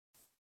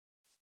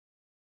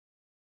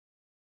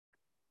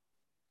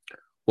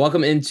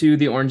Welcome into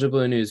the Orange and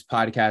Blue News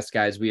podcast,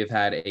 guys. We have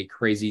had a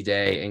crazy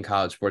day in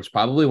college sports,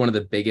 probably one of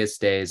the biggest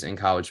days in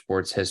college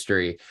sports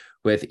history,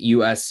 with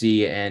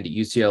USC and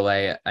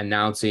UCLA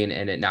announcing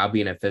and it now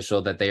being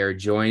official that they are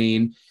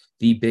joining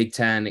the Big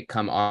Ten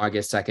come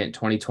August 2nd,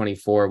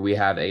 2024. We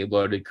have a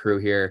loaded crew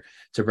here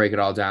to break it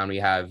all down. We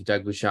have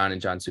Doug Bouchon and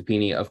John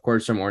Supini, of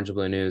course, from Orange and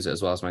Blue News,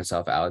 as well as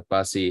myself, Alec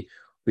Bussey.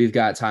 We've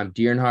got Tom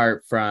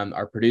Deinhart from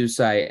our Purdue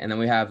site, and then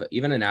we have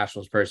even a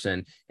Nationals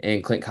person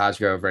in Clint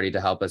Cosgrove ready to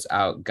help us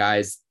out.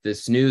 Guys,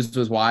 this news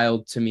was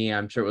wild to me.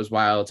 I'm sure it was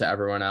wild to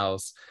everyone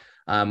else.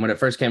 When it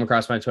first came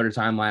across my Twitter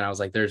timeline, I was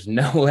like, there's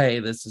no way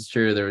this is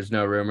true. There was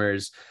no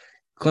rumors.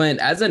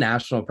 Clint, as a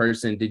national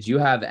person, did you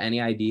have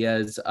any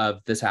ideas of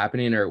this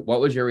happening, or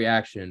what was your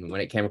reaction when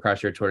it came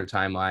across your Twitter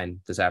timeline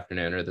this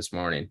afternoon or this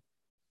morning?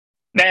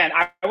 Man,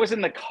 I was in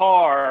the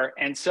car,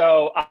 and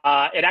so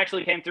it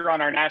actually came through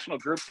on our national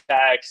group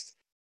text,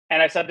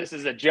 and I said, this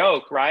is a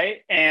joke,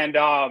 right? And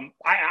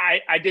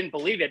I didn't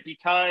believe it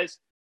because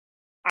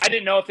I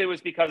didn't know if it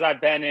was because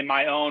I've been in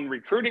my own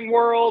recruiting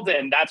world,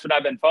 and that's what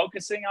I've been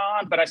focusing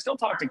on, but I still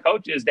talk to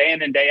coaches day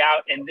in and day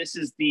out, and this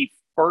is the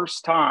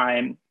first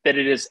time that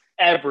it has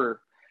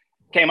ever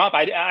came up.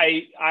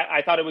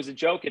 I thought it was a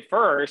joke at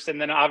first, and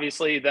then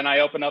obviously then I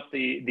open up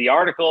the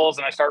articles,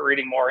 and I start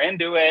reading more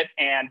into it,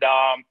 and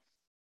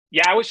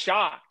yeah, I was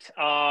shocked.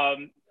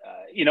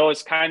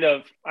 It's kind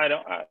of I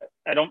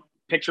don't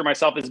picture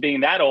myself as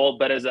being that old,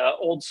 but as a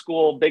old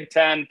school Big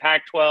Ten,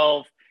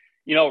 Pac-12,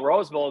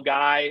 Rose Bowl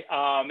guy,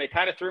 it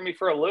kind of threw me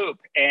for a loop.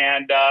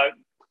 And I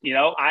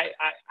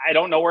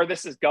don't know where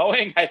this is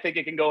going. I think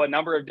it can go a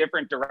number of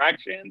different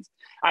directions.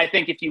 I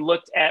think if you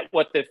looked at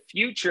what the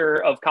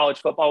future of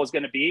college football was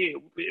going to be,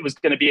 it was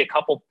going to be a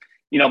couple,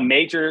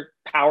 major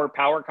power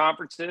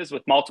conferences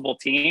with multiple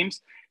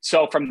teams.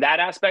 So from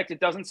that aspect, it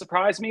doesn't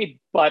surprise me,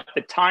 but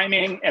the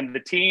timing and the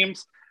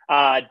teams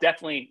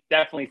definitely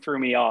threw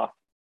me off.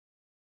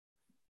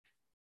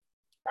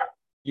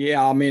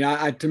 Yeah, I mean,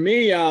 I think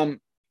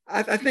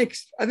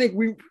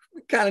we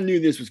kind of knew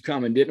this was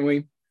coming, didn't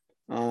we?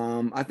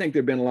 I think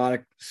there'd been a lot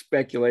of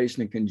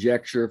speculation and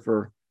conjecture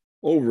for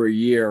over a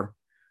year.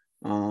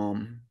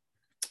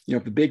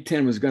 If the Big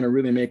Ten was going to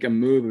really make a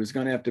move, it was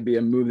going to have to be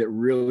a move that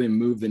really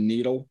moved the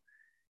needle.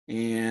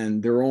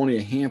 And there were only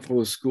a handful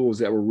of schools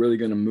that were really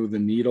going to move the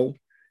needle.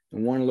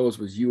 And one of those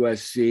was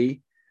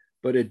USC.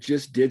 But it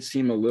just did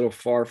seem a little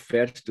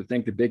far-fetched to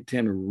think the Big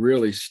Ten would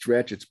really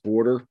stretch its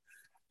border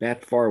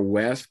that far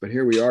west. But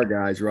here we are,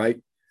 guys, right?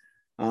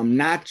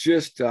 Not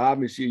just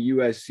obviously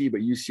USC,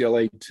 but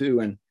UCLA too.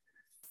 And,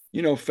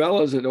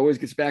 fellas, it always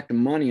gets back to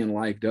money in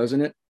life,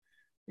 doesn't it?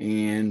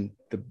 And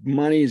the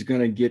money is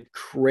going to get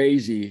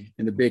crazy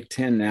in the Big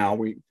Ten now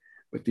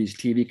with these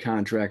TV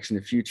contracts in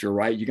the future,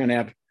 right? You're going to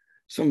have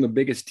some of the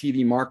biggest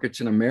TV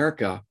markets in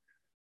America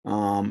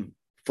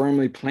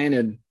firmly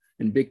planted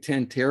in Big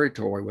Ten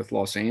territory with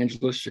Los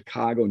Angeles,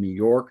 Chicago, New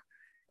York,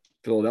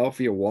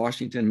 Philadelphia,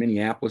 Washington,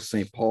 Minneapolis,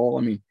 St. Paul.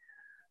 I mean,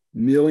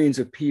 millions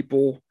of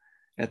people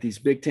at these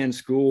Big Ten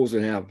schools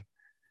that have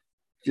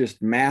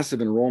just massive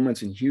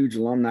enrollments and huge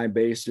alumni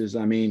bases.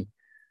 I mean,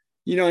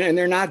 and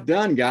they're not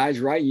done,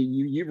 guys, right?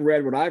 You've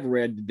read what I've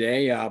read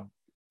today.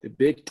 The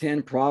Big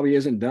Ten probably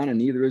isn't done, and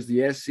neither is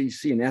the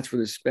SEC, and that's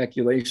where the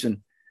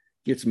speculation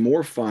gets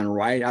more fun,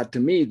 right? To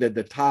me,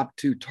 the top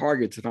two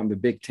targets, if I'm the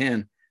Big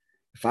Ten,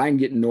 if I can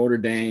get Notre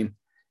Dame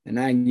and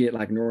I can get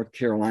like North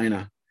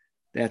Carolina,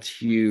 that's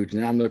huge.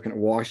 And I'm looking at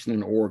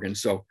Washington and Oregon.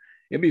 So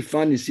it'd be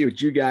fun to see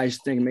what you guys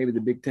think maybe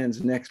the Big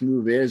Ten's next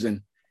move is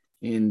and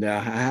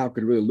how it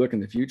could really look in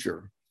the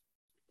future.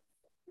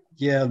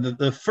 Yeah,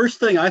 the first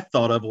thing I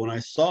thought of when I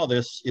saw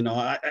this,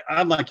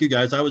 I'm like you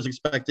guys, I was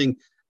expecting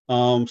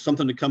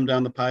something to come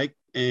down the pike,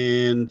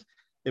 and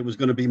it was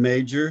going to be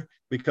major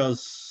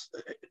because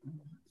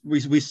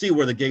we see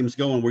where the game's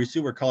going. We see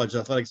where college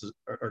athletics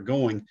are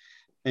going.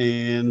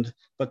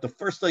 But the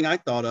first thing I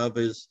thought of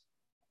is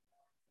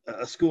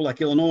a school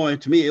like Illinois.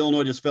 To me,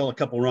 Illinois just fell a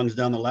couple rungs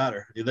down the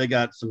ladder. They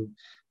got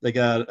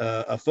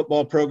a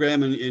football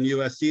program in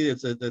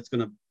USC that's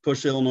going to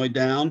push Illinois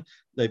down.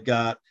 They've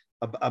got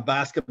a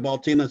basketball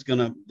team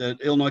that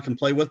Illinois can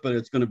play with, but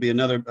it's going to be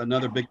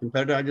another big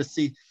competitor. I just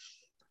see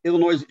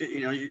Illinois,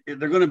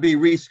 they're going to be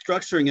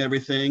restructuring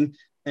everything,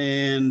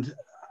 and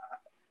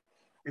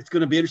it's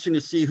going to be interesting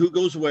to see who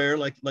goes where,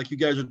 like you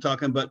guys are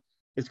talking, but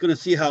it's going to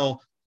see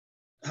how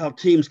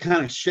teams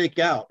kind of shake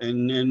out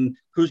and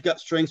who's got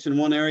strengths in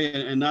one area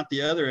and not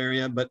the other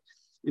area. But,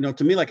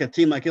 to me, like a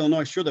team like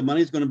Illinois, sure, the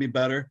money's going to be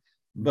better,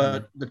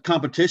 but the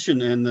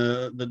competition and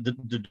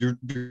the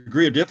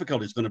degree of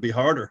difficulty is going to be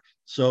harder.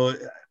 So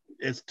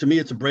to me,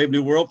 it's a brave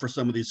new world for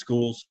some of these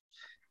schools.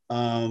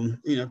 To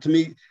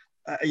me,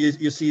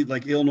 you see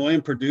like Illinois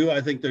and Purdue, I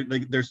think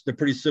they're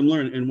pretty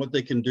similar in what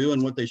they can do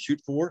and what they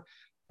shoot for.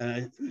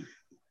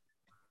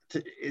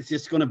 It's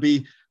just going to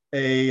be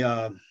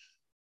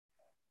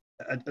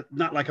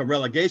not like a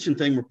relegation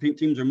thing where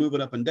teams are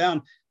moving up and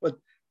down, but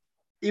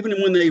even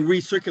when they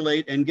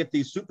recirculate and get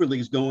these super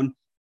leagues going,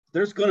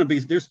 there's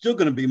still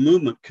going to be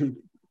movement,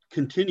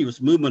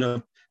 continuous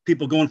movement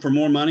people going for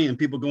more money and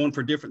people going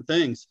for different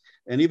things.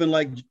 And even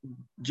like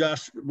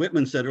Josh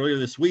Whitman said earlier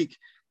this week,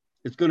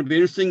 it's going to be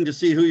interesting to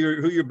see who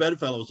your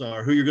bedfellows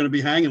are, who you're going to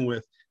be hanging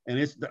with.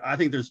 And I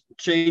think there's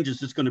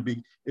changes is going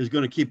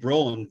to keep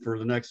rolling for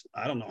the next,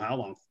 I don't know how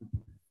long,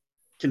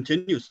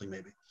 continuously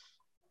maybe.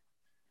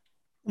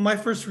 My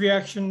first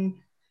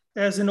reaction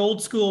as an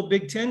old school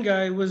Big Ten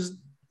guy was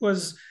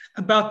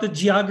about the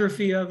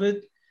geography of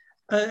it.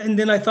 And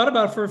then I thought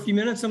about it for a few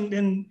minutes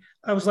and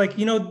I was like,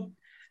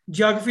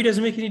 geography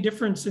doesn't make any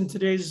difference in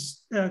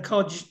today's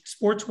college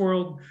sports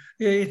world.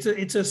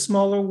 It's a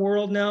smaller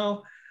world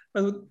now.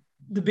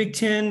 The Big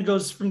Ten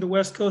goes from the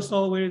West Coast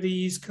all the way to the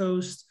East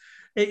Coast.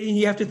 And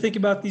you have to think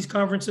about these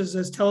conferences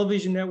as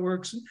television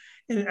networks.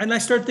 And I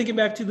started thinking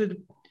back to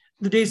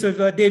the days of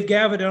Dave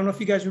Gavitt. I don't know if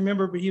you guys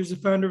remember, but he was the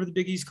founder of the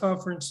Big East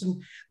Conference.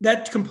 And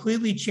that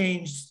completely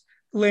changed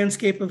the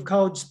landscape of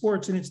college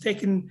sports. And it's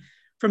taken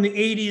from the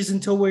 80s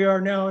until we are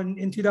now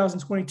in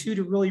 2022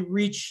 to really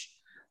reach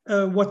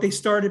what they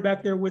started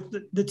back there with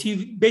the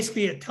TV,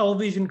 basically a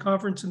television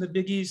conference in the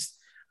Big East,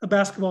 a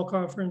basketball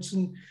conference.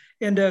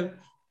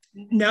 And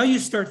now you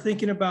start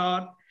thinking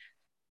about,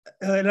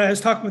 and I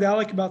was talking with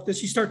Alec about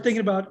this, you start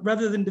thinking about,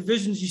 rather than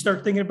divisions, you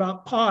start thinking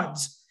about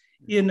pods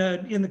in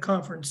the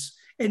conference.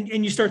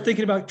 And you start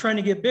thinking about trying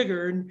to get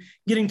bigger and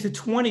getting to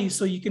 20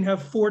 so you can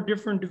have 4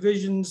 different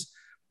divisions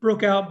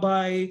broke out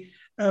by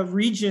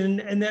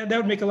region. And that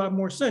would make a lot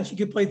more sense. You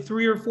could play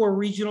 3 or 4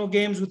 regional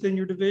games within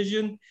your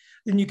division.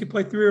 Then you could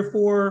play 3 or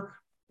 4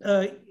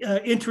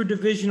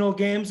 interdivisional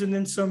games and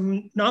then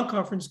some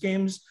non-conference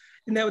games.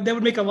 And that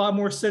would make a lot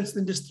more sense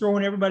than just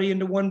throwing everybody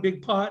into one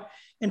big pot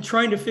and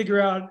trying to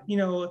figure out,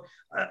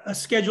 a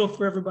schedule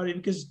for everybody,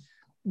 because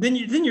then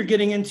you're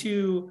getting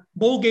into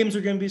bowl games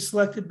are going to be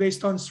selected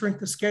based on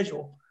strength of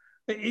schedule.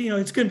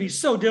 It's going to be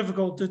so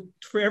difficult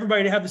for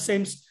everybody to have the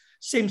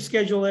same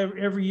schedule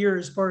every year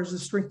as far as the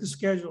strength of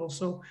schedule.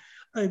 So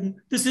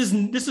this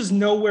is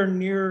nowhere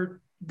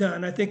near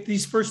done. I think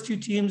these first 2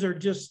 teams are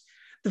just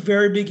the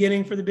very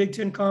beginning for the Big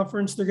Ten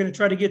Conference. They're going to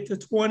try to get to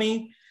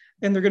 20,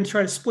 and they're going to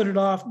try to split it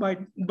off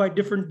by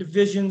different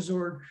divisions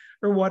or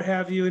what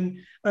have you. And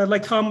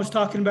like Tom was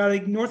talking about,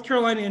 like North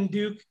Carolina and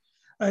Duke,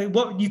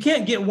 you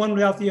can't get one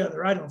without the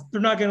other.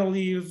 They're not going to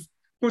leave.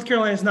 North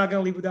Carolina is not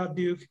going to leave without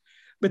Duke,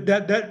 but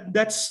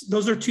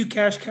those are 2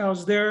 cash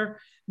cows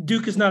there.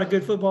 Duke is not a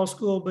good football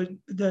school, but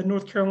the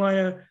North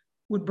Carolina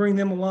would bring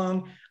them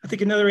along. I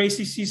think another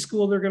ACC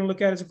school they're going to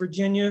look at is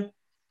Virginia.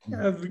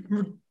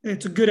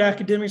 It's a good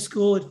academic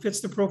school. It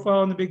fits the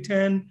profile in the Big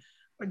Ten.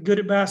 Good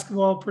at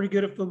basketball, pretty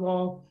good at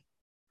football.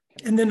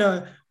 And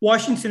then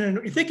Washington,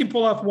 and if they can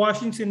pull off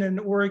Washington and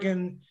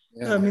Oregon,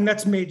 I mean,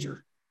 that's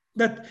major.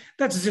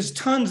 That's just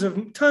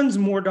tons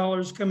more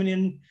dollars coming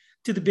in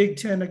to the Big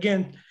Ten.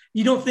 Again,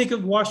 you don't think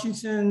of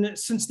Washington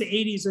since the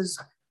 80s as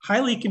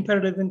highly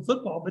competitive in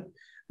football, but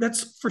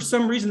that's, for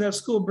some reason, that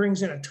school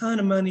brings in a ton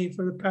of money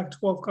for the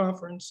Pac-12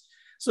 conference.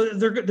 So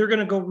they're going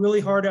to go really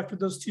hard after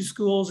those 2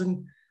 schools.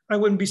 And I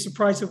wouldn't be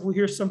surprised if we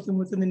hear something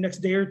within the next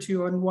day or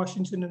 2 on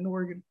Washington and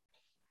Oregon.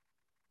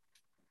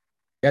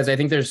 Guys, I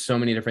think there's so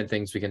many different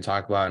things we can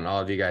talk about, and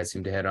all of you guys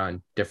seem to hit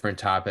on different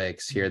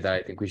topics here that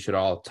I think we should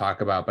all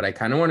talk about. But I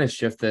kind of want to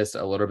shift this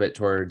a little bit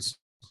towards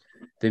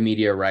the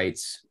media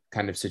rights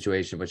kind of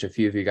situation, which a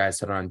few of you guys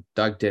hit on.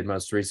 Doug did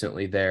most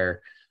recently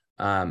there.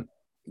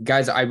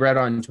 Guys, I read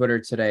on Twitter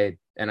today,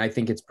 and I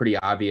think it's pretty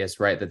obvious,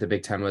 right, that the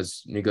Big Ten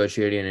was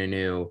negotiating a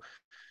new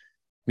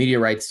media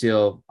rights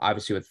deal,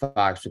 obviously with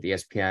Fox, with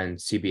ESPN,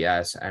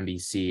 CBS,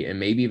 NBC, and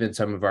maybe even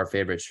some of our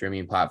favorite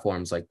streaming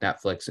platforms like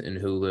Netflix and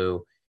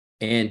Hulu.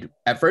 And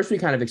at first we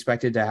kind of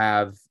expected to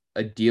have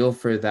a deal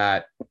for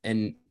that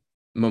in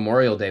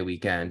Memorial Day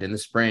weekend in the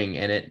spring,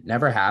 and it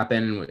never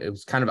happened. It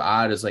was kind of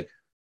odd. It's like,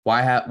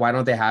 why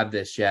don't they have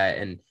this yet?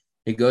 And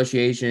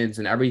negotiations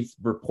and every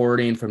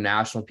reporting from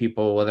national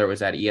people, whether it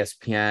was at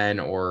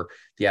ESPN or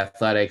The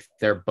Athletic,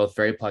 they're both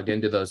very plugged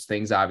into those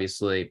things,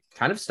 obviously,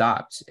 kind of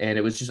stopped. And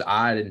it was just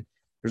odd. And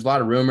there's a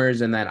lot of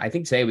rumors. And then I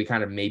think today we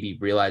kind of maybe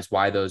realized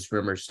why those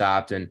rumors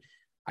stopped. And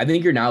I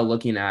think you're now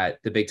looking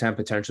at the Big Ten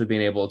potentially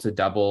being able to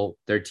double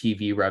their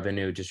TV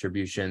revenue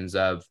distributions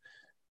of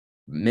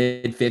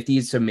mid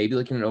 50s to maybe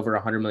looking at over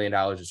 $100 million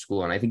a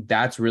school. And I think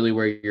that's really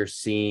where you're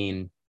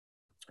seeing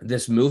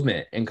this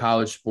movement in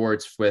college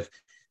sports, with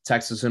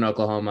Texas and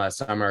Oklahoma a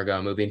summer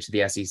ago moving to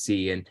the SEC.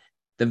 And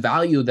the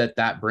value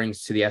that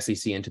brings to the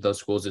SEC and to those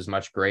schools is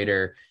much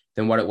greater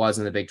than what it was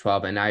in the Big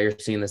 12. And now you're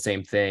seeing the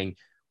same thing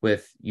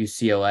with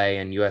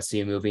UCLA and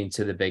USC moving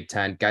to the Big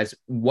Ten. Guys,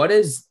 what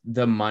does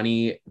the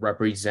money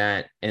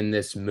represent in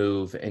this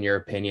move, in your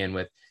opinion,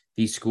 with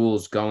these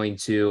schools going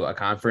to a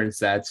conference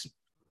that's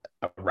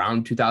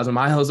around 2,000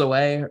 miles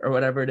away or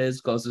whatever it is,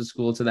 closest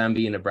school to them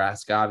being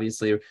Nebraska,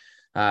 obviously?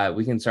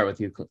 We can start with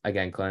you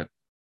again, Clint.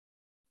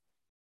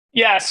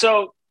 Yeah,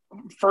 so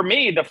for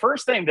me, the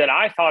first thing that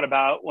I thought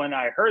about when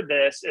I heard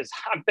this is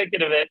I'm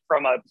thinking of it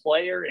from a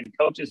player and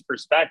coach's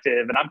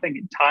perspective, and I'm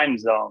thinking time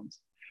zones.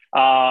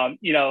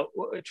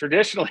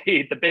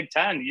 Traditionally, the Big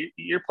Ten,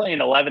 you're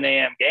playing 11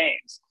 a.m.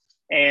 games.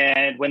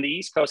 And when the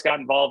East Coast got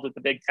involved with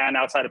the Big Ten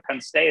outside of Penn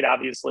State,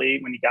 obviously,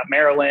 when you got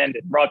Maryland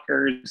and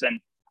Rutgers, and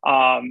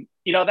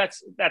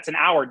that's an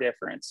hour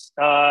difference.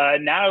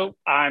 Now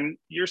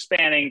you're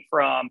spanning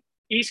from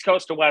East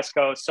Coast to West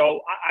Coast.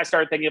 So I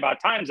started thinking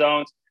about time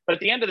zones. But at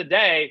the end of the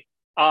day,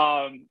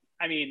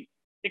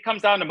 it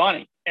comes down to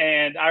money.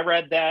 And I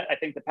read that I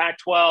think the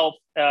Pac-12,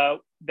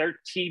 their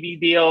TV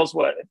deals,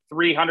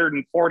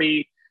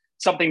 340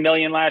 something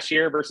million last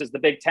year versus the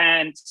Big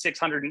Ten,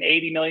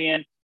 680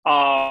 million.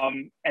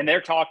 And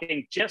they're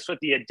talking just with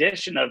the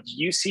addition of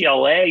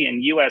UCLA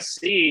and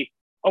USC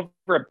over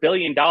 $1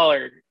 billion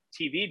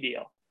TV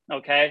deal.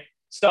 Okay.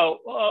 So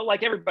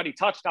like everybody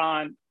touched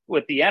on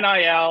with the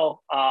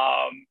NIL,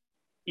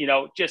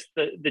 just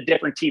the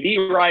different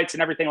TV rights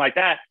and everything like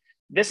that,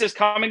 this is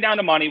coming down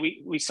to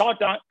money. We saw it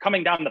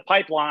coming down the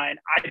pipeline.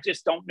 I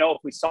just don't know if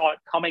we saw it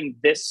coming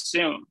this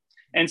soon.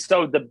 And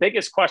so the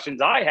biggest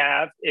questions I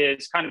have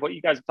is kind of what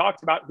you guys have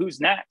talked about.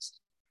 Who's next?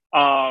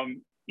 UCLA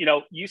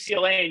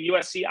and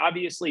USC,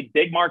 obviously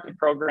big market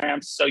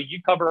programs. So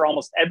you cover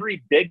almost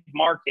every big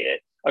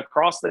market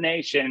across the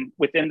nation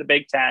within the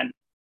Big Ten,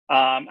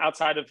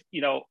 outside of,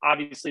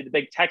 obviously the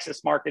big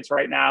Texas markets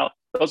right now.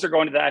 Those are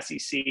going to the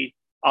SEC.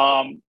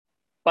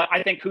 But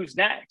I think who's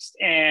next?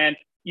 And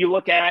you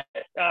look at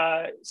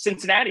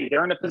Cincinnati,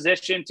 they're in a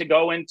position to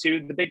go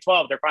into the Big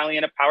 12. They're finally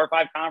in a Power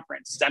 5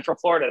 conference. Central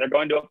Florida, they're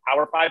going to a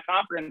Power 5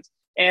 conference.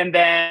 And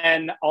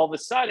then all of a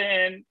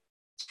sudden,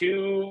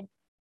 two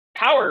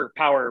power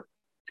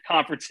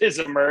conferences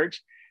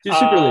emerge.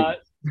 Super League.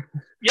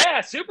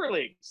 Yeah, Super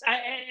Leagues.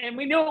 And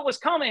we knew it was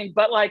coming,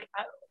 but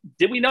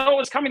did we know it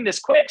was coming this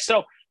quick?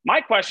 So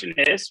my question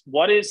is,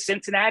 what does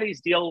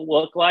Cincinnati's deal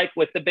look like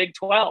with the Big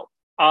 12?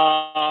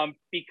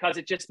 Because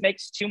it just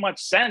makes too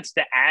much sense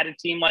to add a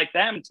team like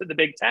them to the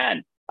Big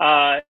Ten.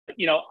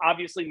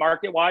 Obviously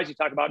market-wise, you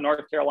talk about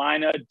North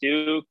Carolina,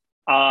 Duke,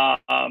 all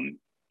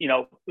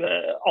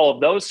of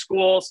those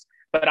schools.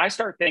 But I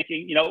start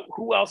thinking,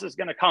 who else is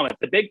going to come? If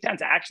the Big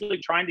Ten's actually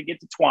trying to get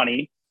to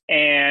 20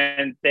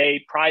 and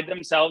they pride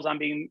themselves on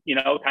being,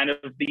 kind of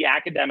the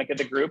academic of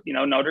the group,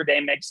 Notre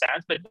Dame makes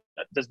sense, but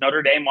does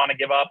Notre Dame want to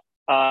give up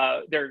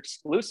their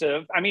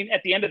exclusive? I mean,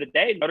 at the end of the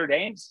day, Notre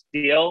Dame's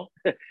deal,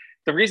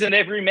 the reason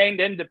they've remained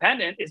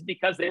independent is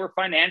because they were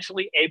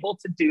financially able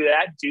to do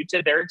that due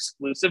to their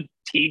exclusive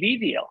TV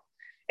deal.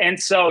 And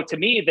so to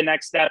me, the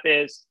next step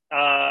is,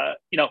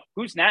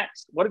 who's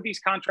next? What do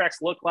these contracts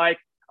look like?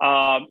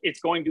 It's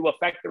going to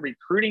affect the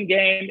recruiting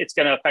game. It's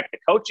going to affect the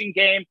coaching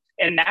game.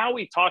 And now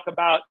we talk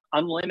about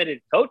unlimited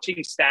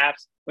coaching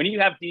staffs. When you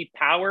have the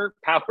power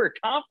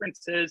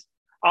conferences,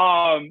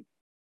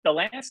 the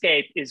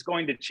landscape is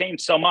going to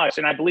change so much.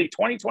 And I believe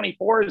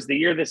 2024 is the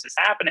year this is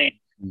happening.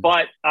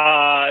 But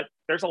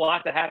there's a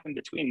lot that happened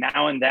between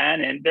now and then.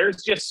 And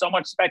there's just so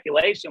much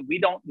speculation. We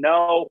don't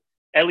know,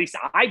 at least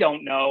I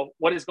don't know,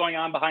 what is going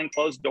on behind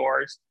closed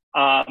doors.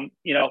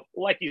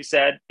 Like you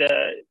said,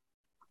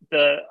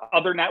 the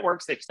other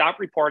networks, they've stopped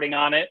reporting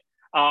on it.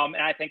 And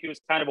I think it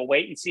was kind of a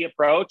wait and see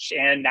approach.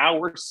 And now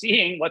we're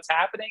seeing what's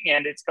happening,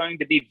 and it's going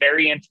to be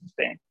very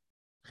interesting.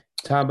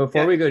 Tom,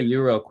 before we go to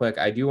you real quick,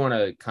 I do want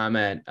to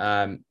comment.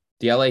 The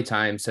LA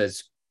Times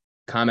has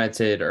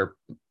commented or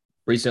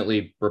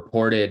recently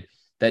reported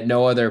that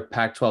no other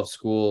Pac-12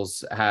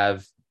 schools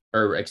have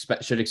or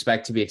should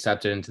expect to be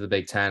accepted into the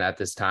Big Ten at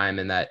this time,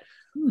 and that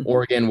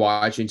Oregon,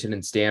 Washington,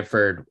 and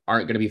Stanford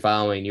aren't going to be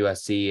following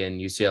USC and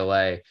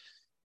UCLA.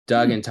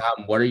 Doug and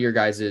Tom, what are your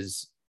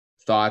guys'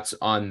 thoughts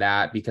on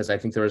that? Because I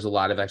think there was a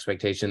lot of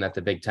expectation that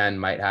the Big Ten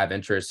might have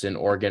interest in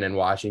Oregon and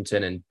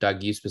Washington. And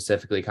Doug, you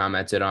specifically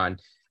commented on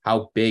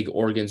how big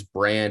Oregon's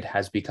brand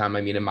has become.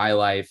 I mean, in my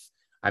life,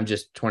 I'm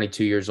just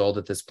 22 years old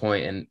at this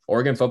point, and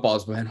Oregon football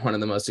has been one of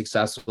the most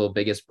successful,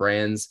 biggest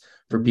brands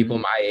for people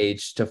my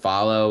age to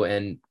follow.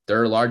 And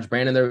they're a large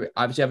brand, and they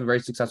obviously have a very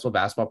successful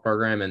basketball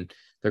program, and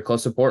they're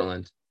close to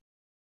Portland.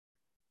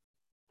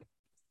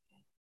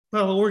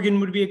 Well, Oregon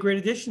would be a great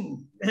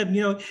addition.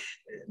 They're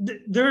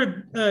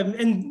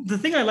and the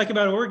thing I like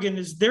about Oregon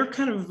is they're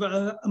kind of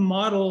a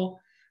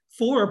model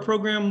for a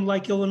program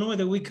like Illinois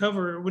that we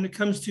cover when it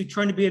comes to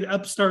trying to be an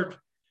upstart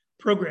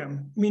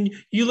program. I mean,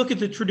 you look at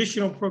the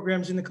traditional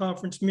programs in the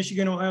conference,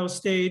 Michigan, Ohio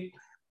State,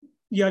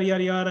 yada,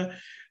 yada, yada.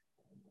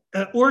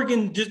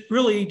 Oregon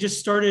just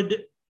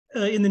started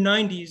in the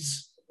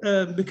 90s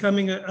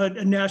becoming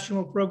a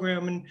national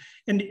program.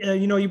 And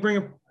you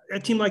bring a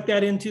team like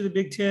that into the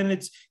Big Ten,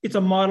 it's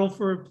a model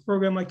for a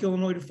program like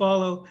Illinois to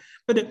follow.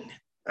 But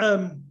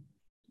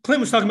Clint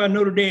was talking about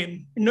Notre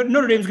Dame.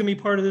 Notre Dame's going to be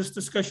part of this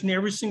discussion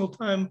every single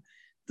time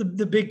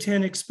the Big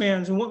Ten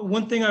expands. And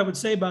one thing I would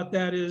say about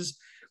that is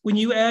when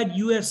you add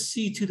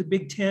USC to the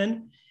Big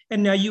Ten,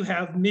 and now you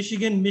have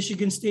Michigan,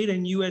 Michigan State,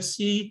 and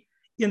USC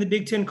in the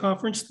Big Ten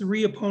Conference,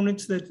 3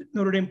 opponents that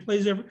Notre Dame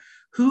plays every,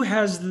 who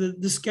has the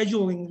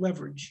scheduling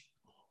leverage,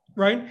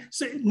 right?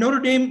 So Notre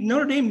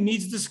Dame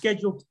needs to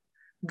schedule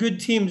good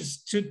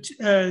teams to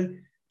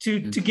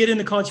get in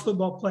the college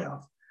football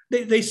playoff.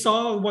 They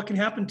saw what can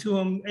happen to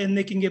them, and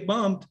they can get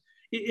bumped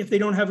if they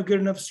don't have a good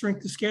enough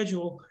strength to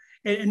schedule.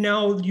 And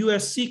now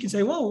USC can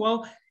say,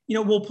 well,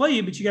 we'll play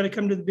you, but you got to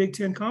come to the Big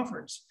Ten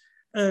conference.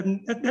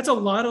 That's a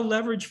lot of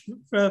leverage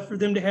for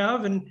them to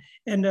have, and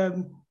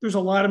there's a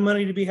lot of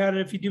money to be had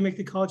if you do make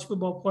the college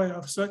football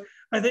playoff. So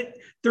I think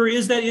there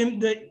is that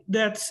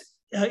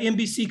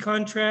NBC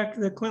contract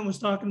that Clint was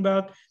talking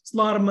about. It's a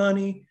lot of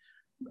money,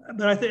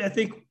 but I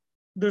think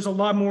there's a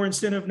lot more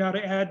incentive now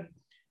to add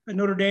a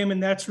Notre Dame,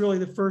 and that's really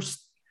the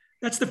first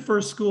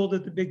school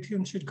that the Big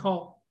Ten should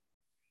call.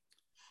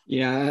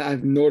 Yeah,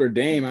 Notre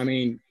Dame. I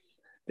mean,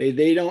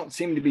 they don't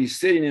seem to be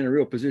sitting in a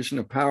real position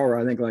of power.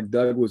 I think, like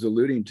Doug was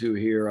alluding to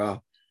here.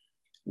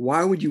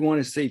 Why would you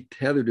want to stay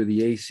tethered to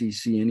the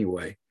ACC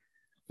anyway?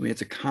 I mean,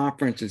 it's a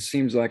conference. It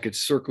seems like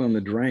it's circling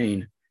the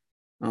drain.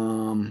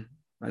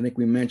 I think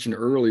we mentioned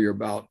earlier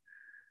about,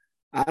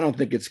 I don't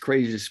think it's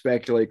crazy to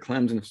speculate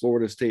Clemson,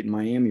 Florida State, and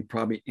Miami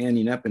probably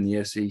ending up in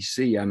the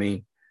SEC. I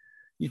mean,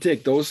 you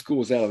take those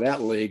schools out of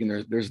that league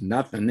and there's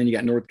nothing. Then you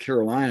got North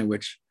Carolina,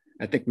 which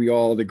I think we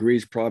all agree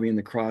is probably in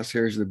the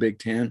crosshairs of the Big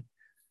Ten.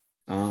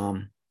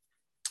 And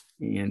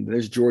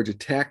there's Georgia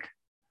Tech.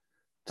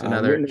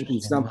 Another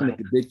something that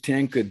the Big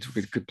Ten could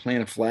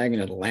plant a flag in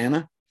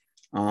Atlanta.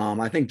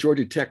 I think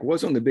Georgia Tech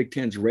was on the Big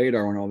Ten's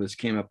radar when all this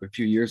came up a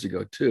few years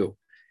ago too.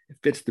 It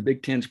fits the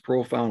Big Ten's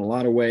profile in a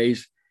lot of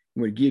ways. It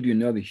would give you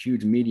another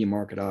huge media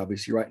market,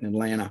 obviously, right in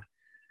Atlanta.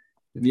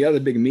 The other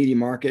big media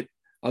market,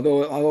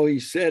 although you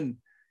said,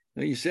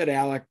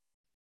 Alec,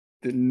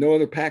 that no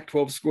other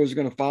Pac-12 schools are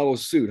going to follow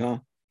suit, huh?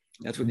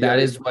 That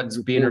is what's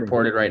being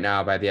reported right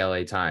now by the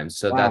LA Times.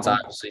 So That's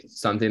obviously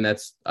something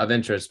that's of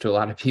interest to a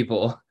lot of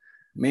people.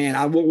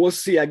 Man, we'll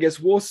see. I guess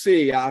we'll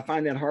see. I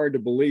find that hard to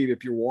believe.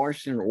 If you're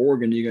Washington or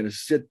Oregon, you're going to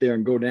sit there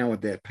and go down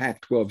with that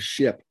Pac-12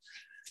 ship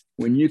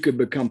when you could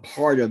become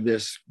part of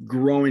this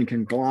growing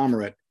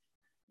conglomerate.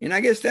 And I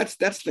guess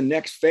that's the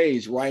next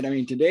phase, right? I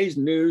mean, today's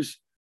news,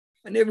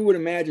 I never would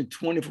imagine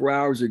 24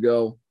 hours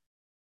ago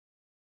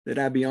that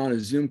I'd be on a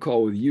Zoom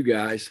call with you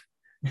guys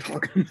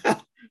talking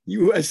about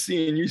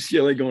USC and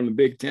UCLA going to the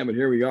Big Ten, but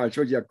here we are. It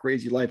shows you how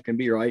crazy life can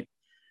be, right?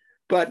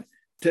 But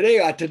today,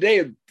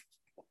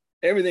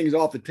 everything's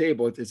off the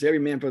table. It's every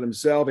man for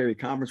themselves, every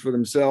conference for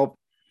themselves.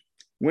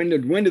 When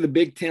do the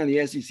Big Ten and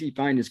the SEC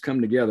finally come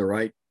together,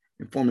 right,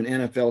 and form an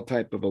NFL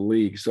type of a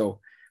league? So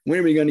when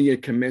are we going to get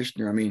a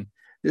commissioner? I mean,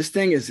 this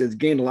thing has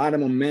gained a lot of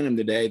momentum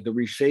today. The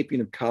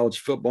reshaping of college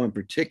football in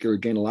particular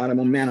gained a lot of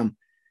momentum.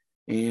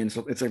 And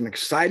so it's an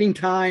exciting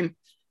time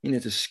and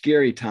it's a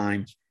scary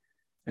time.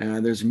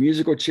 There's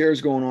musical chairs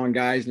going on,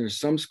 guys. And there's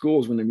some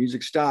schools, when the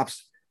music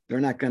stops,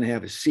 they're not going to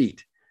have a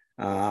seat.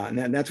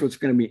 And that's what's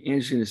going to be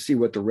interesting to see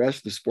what the rest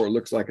of the sport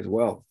looks like as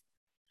well.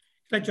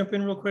 Can I jump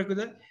in real quick with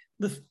that?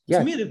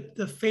 To me,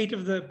 the fate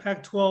of the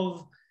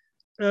Pac-12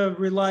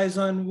 relies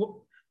on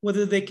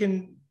whether they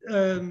can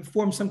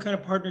form some kind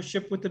of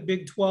partnership with the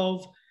Big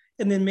 12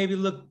 and then maybe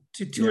look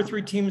to two or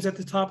three teams at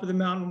the top of the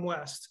Mountain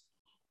West.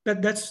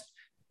 That's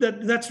how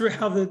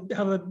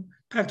the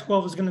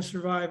Pac-12 is going to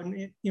survive. And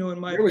in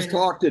my opinion,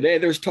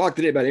 there's talk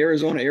today about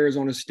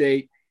Arizona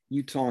State,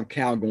 Utah, and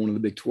Cal going to the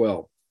Big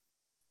 12.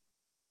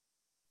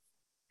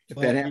 If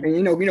that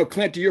happens,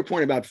 Clint, to your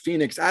point about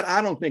Phoenix,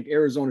 I don't think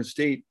Arizona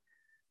State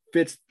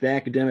fits the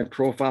academic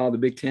profile of the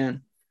Big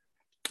Ten.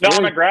 No,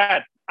 I'm a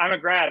grad. I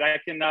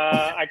can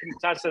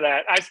attest to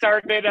that. I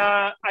started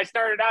out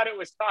at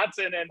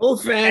Wisconsin and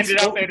ended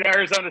up at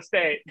Arizona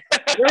State.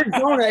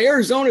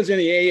 Arizona's in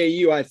the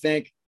AAU, I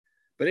think,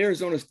 but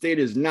Arizona State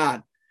is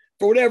not.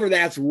 For whatever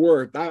that's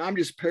worth, I'm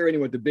just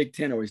parroting what the Big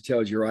Ten always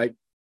tells you, right?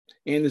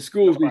 And the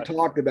schools we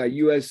talked about,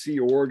 USC,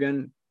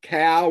 Oregon,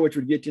 Cal, which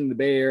would get you in the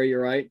Bay Area,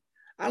 right?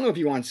 I don't know if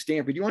you want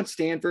Stanford. You want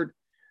Stanford?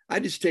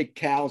 I just take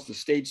Cal as the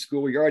state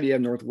school. You already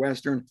have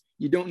Northwestern.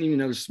 You don't need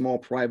another small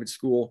private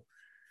school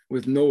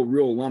with no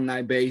real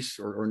alumni base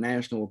or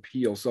national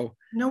appeal. So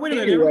no, wait a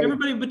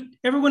minute.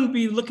 Everyone would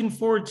be looking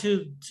forward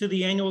to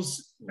the annual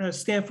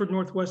Stanford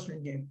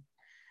Northwestern game.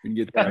 You can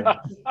get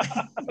that.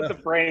 The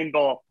Brain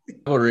Bowl.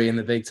 Rivalry in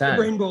the Big Ten. The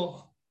Brain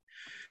Bowl.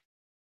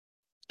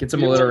 Get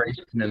some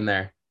alliteration in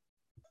there.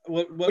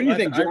 What do you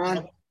think,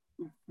 John?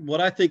 What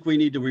I think we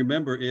need to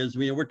remember is,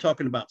 we're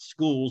talking about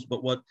schools,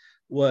 but what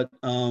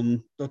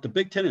the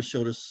Big Ten has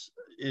showed us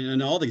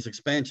in all these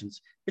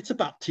expansions, it's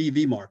about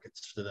TV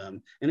markets to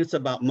them, and it's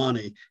about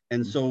money.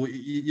 And so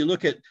you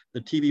look at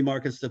the TV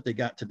markets that they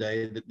got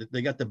today.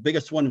 They got the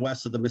biggest one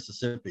west of the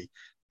Mississippi,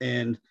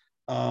 and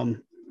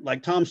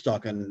like Tom's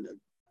talking,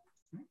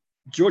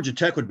 Georgia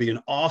Tech would be an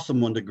awesome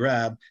one to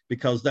grab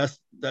because that's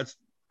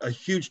a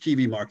huge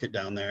TV market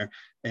down there,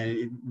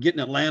 and getting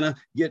Atlanta,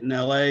 getting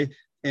LA,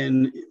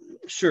 and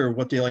sure,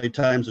 what the LA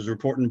Times is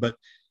reporting, but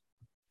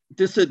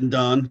this isn't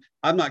done.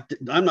 I'm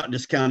not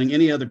discounting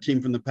any other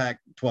team from the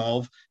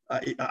Pac-12.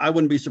 I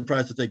wouldn't be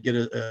surprised if they get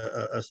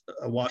a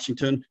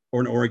Washington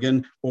or an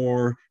Oregon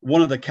or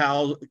one of the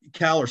Cal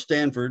or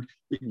Stanford.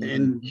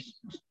 And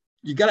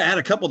you got to add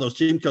a couple of those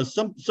teams because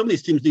some of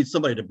these teams need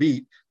somebody to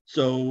beat.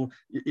 So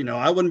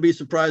I wouldn't be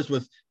surprised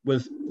with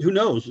who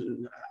knows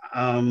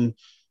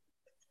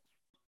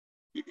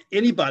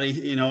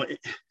anybody.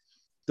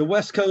 The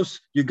West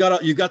Coast, you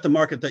got the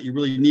market that you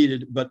really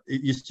needed, but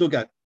you still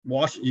got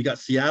Washington, you got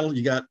Seattle,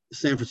 you got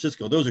San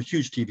Francisco. Those are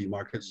huge TV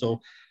markets. So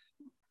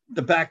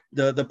the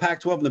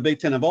Pac-12 and the Big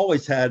Ten have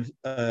always had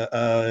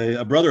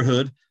a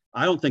brotherhood.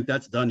 I don't think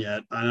that's done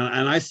yet.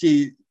 And I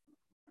see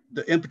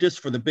the impetus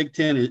for the Big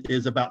Ten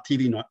is about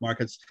TV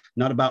markets,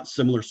 not about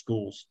similar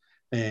schools.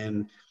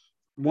 And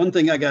one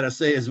thing I got to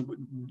say is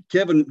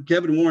Kevin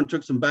Warren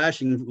took some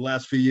bashing the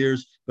last few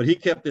years, but he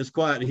kept this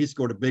quiet and he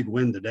scored a big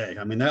win today.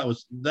 I mean, that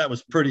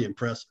was pretty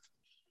impressive.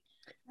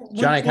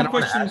 John, I kind of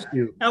want to ask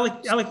you,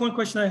 Alec, one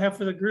question I have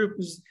for the group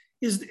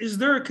is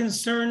there a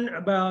concern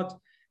about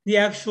the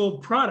actual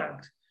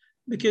product?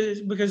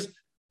 Because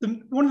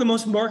one of the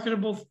most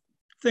marketable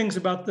things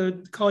about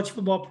the college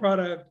football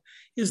product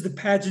is the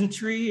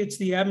pageantry. It's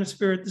the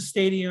atmosphere at the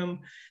stadium.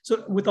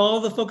 So with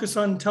all the focus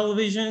on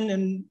television,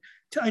 and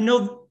I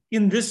know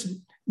in this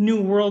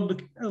new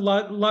world, a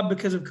lot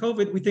because of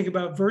COVID, we think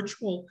about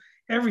virtual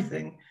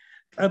everything.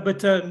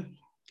 But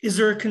is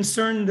there a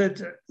concern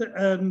that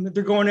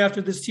they're going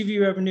after this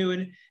TV revenue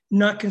and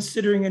not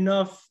considering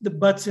enough the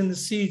butts in the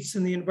seats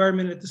and the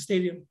environment at the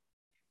stadium?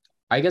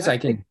 I guess I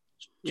can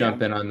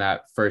jump in on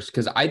that first,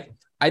 because I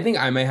think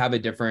I may have a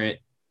different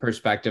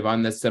perspective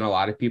on this than a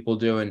lot of people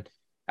do. And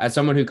as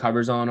someone who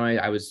covers Illinois,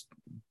 I was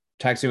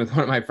texting with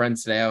one of my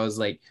friends today. I was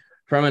like,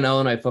 from an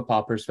Illinois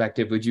football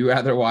perspective, would you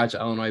rather watch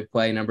Illinois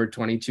play number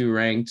 22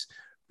 ranked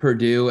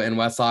Purdue and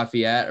West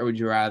Lafayette, or would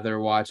you rather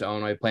watch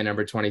Illinois play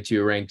number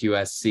 22 ranked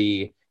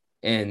USC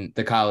in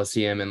the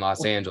Coliseum in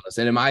Los Angeles?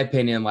 And in my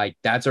opinion, like,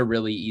 that's a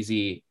really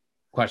easy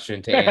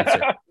question to answer.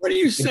 What are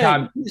you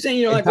saying? You're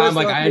saying, like, Tom,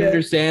 like, I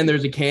understand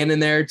there's a cannon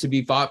there to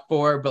be fought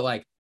for, but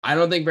like, I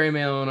don't think very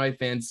many Illinois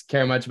fans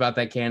care much about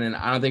that cannon.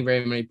 I don't think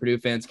very many Purdue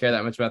fans care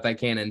that much about that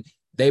cannon.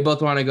 They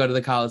both want to go to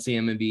the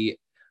Coliseum and be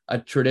a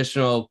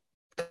traditional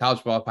college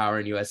football power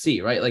in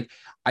USC, right? Like,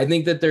 I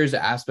think that there's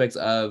aspects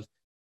of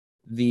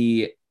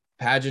the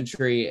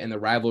pageantry and the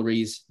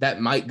rivalries that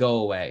might go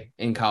away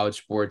in college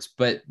sports,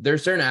 but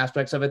there's certain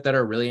aspects of it that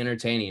are really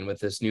entertaining with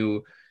this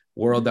new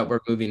world that we're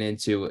moving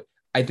into.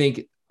 I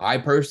think I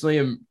personally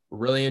am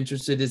really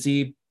interested to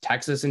see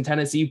Texas and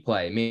Tennessee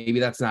play. Maybe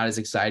that's not as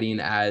exciting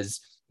as,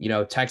 you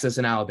know, Texas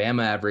and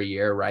Alabama every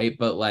year, right?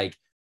 But like,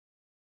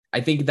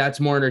 I think that's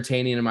more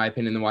entertaining, in my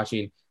opinion, than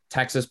watching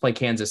Texas play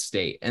Kansas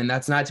State. And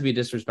that's not to be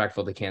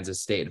disrespectful to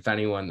Kansas State, if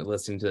anyone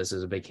listening to this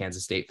is a big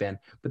Kansas State fan,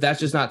 but that's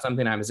just not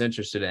something I'm as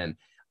interested in.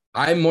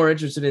 I'm more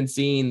interested in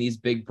seeing these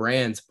big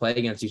brands play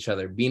against each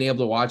other. Being able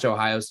to watch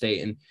Ohio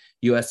State and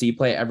USC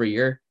play every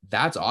year,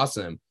 that's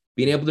awesome.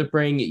 Being able to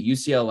bring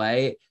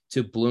UCLA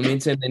to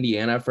Bloomington,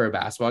 Indiana for a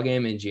basketball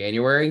game in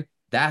January,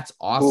 that's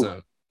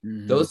awesome.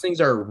 Mm-hmm. Those things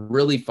are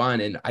really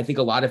fun. And I think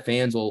a lot of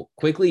fans will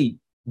quickly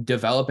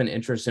develop an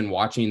interest in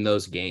watching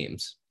those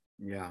games.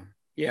 Yeah.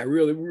 Yeah,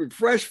 really.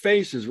 Fresh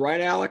faces,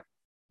 right, Alec?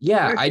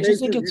 Yeah, Fresh I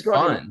just think it's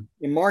fun.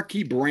 And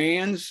marquee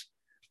brands.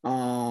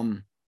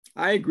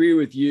 I agree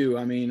with you.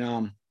 I mean,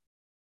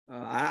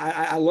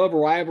 I love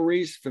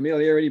rivalries.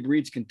 Familiarity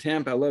breeds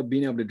contempt. I love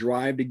being able to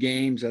drive to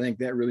games. I think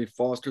that really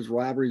fosters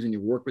rivalries, and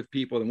you work with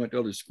people that went to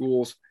other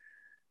schools.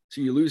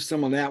 So you lose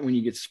some of that when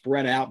you get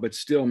spread out. But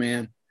still,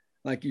 man,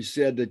 like you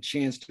said, the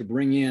chance to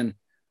bring in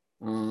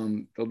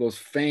those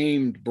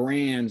famed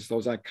brands,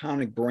 those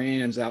iconic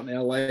brands out in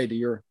LA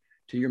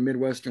to your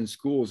Midwestern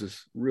schools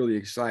is really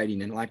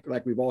exciting. And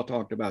like we've all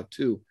talked about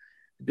too,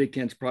 the Big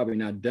Ten's probably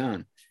not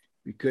done.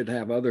 We could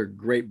have other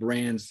great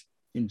brands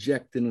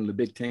injected into the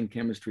Big Ten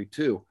chemistry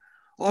too.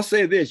 I'll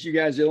say this, you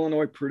guys,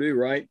 Illinois, Purdue,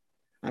 right?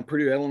 I'm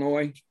Purdue,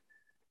 Illinois.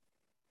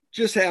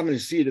 Just having a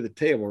seat at the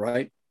table,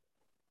 right?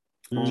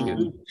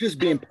 Just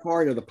being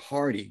part of the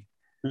party,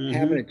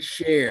 having a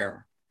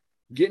chair,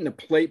 getting a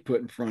plate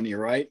put in front of you,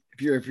 right?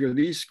 If you're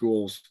these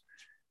schools,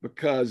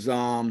 because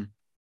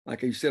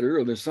like I said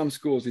earlier, there's some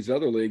schools, these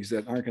other leagues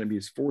that aren't going to be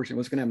as fortunate.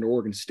 What's going to happen to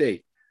Oregon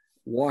State,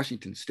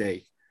 Washington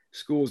State,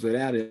 schools that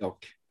add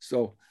ilk.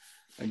 So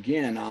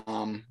again,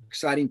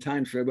 exciting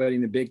times for everybody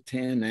in the Big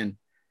Ten, and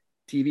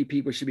TV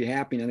people should be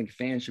happy. And I think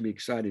fans should be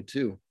excited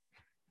too.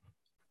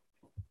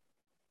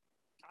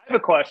 I have a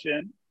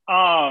question.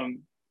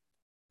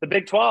 The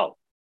Big 12,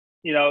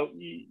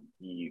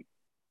 you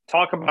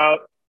talk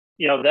about,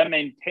 them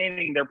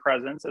maintaining their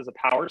presence as a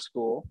power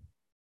school.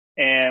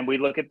 And we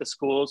look at the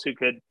schools who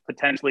could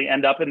potentially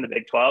end up in the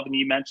Big 12. And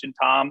you mentioned,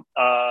 Tom,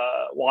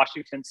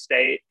 Washington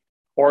State,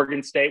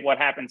 Oregon State. What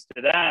happens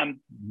to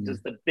them?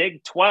 Does the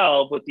Big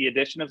 12, with the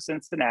addition of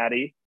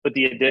Cincinnati, with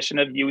the addition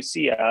of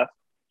UCF,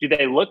 do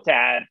they look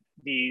at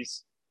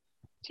these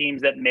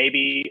teams that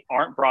maybe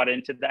aren't brought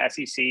into the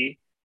SEC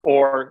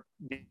or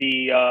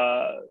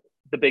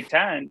the Big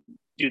 10?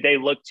 Do they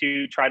look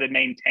to try to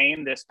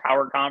maintain this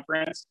power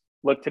conference?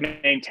 Look to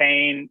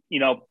maintain,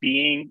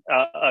 being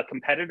a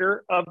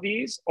competitor of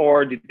these,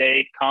 or do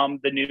they come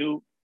the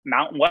new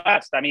Mountain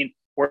West? I mean,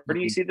 where do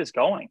you see this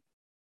going?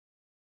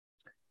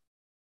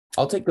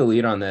 I'll take the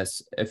lead on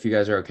this if you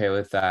guys are okay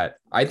with that.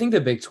 I think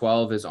the Big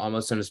 12 is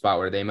almost in a spot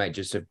where they might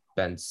just have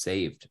been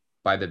saved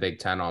by the Big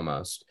 10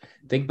 almost.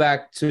 Think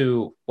back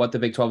to what the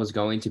Big 12 is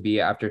going to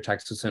be after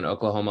Texas and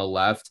Oklahoma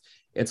left.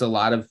 It's a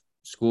lot of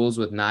schools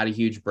with not a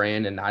huge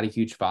brand and not a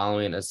huge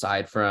following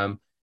aside from,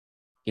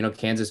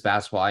 Kansas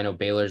basketball. I know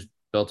Baylor's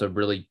built a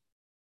really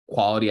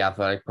quality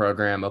athletic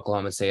program.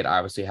 Oklahoma State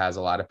obviously has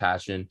a lot of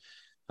passion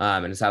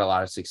and has had a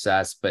lot of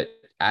success, but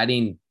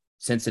adding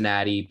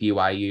Cincinnati,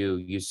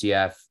 BYU,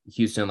 UCF,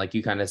 Houston, like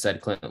you kind of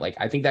said, Clint, like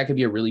I think that could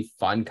be a really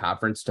fun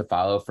conference to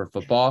follow for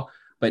football.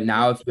 But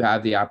now if you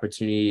have the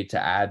opportunity to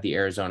add the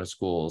Arizona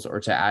schools or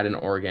to add an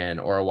Oregon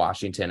or a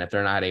Washington, if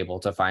they're not able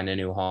to find a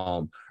new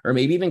home, or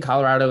maybe even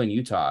Colorado and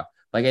Utah,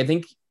 like I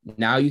think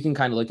now you can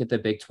kind of look at the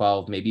Big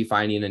 12, maybe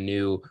finding a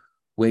new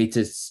way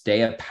to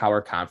stay a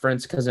power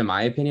conference. Because in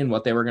my opinion,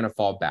 what they were going to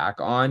fall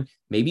back on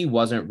maybe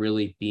wasn't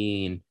really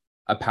being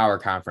a power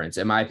conference.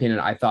 In my opinion,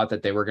 I thought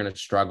that they were going to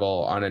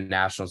struggle on a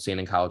national scene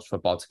in college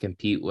football to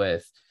compete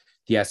with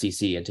the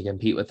SEC and to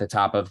compete with the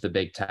top of the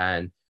Big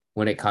Ten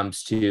when it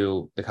comes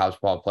to the college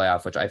football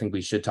playoff, which I think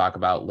we should talk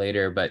about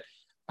later. But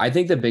I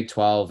think the Big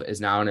 12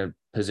 is now in a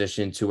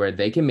position to where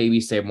they can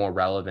maybe stay more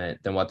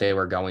relevant than what they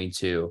were going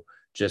to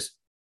just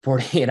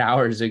 48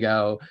 hours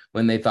ago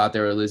when they thought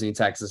they were losing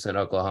Texas and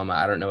Oklahoma.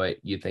 I don't know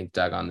what you think,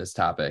 Doug, on this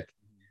topic.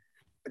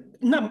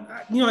 No,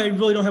 I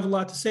really don't have a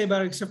lot to say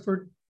about it except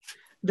for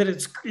that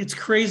it's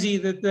crazy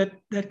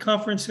that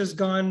conference has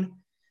gone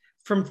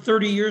from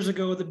 30 years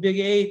ago, the Big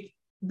Eight,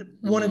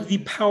 one of the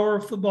power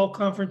football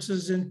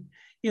conferences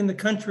in the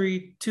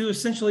country, to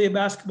essentially a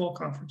basketball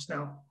conference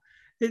now.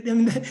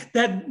 And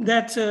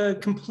that's a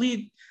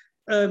complete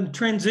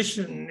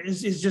transition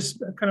is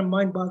just kind of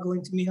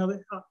mind-boggling to me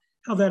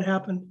how that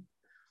happened.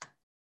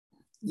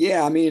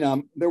 Yeah, I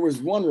mean, there was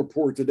one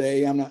report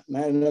today.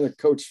 Another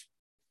coach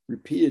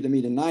repeated to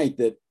me tonight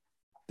that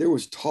there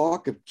was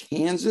talk of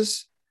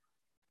Kansas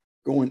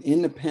going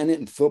independent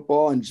in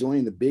football and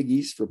joining the Big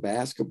East for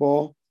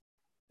basketball.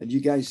 Had you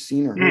guys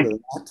seen or heard of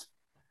that?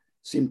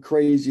 Seemed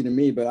crazy to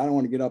me, but I don't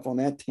want to get up on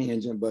that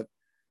tangent. But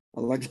I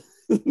like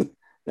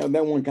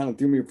that one kind of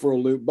threw me for a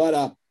loop.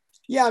 But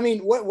yeah, I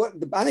mean,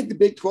 I think the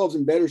Big 12 is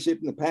in better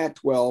shape than the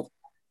Pac-12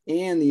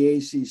 and the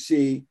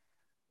ACC.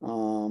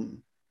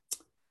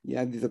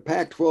 Yeah, the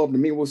Pac-12 to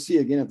me, we'll see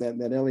again if that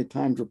LA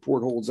Times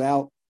report holds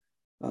out.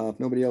 If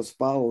nobody else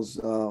follows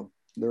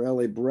their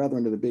LA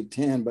brethren to the Big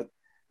 10, but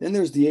then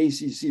there's the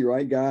ACC,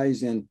 right,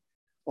 guys? And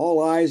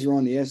all eyes are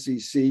on the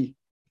SEC.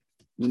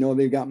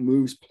 They've got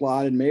moves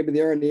plotted. Maybe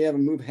they already have a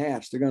move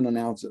hatched. They're going to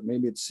announce it.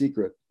 Maybe it's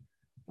secret.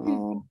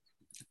 So,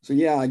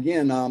 yeah,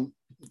 again,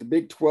 the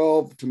Big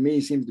 12 to me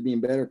seems to be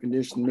in better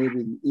condition,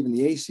 maybe even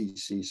the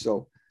ACC.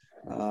 So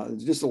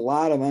there's just a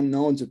lot of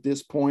unknowns at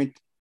this point,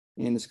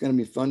 and it's going to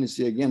be fun to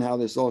see again how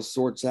this all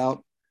sorts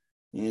out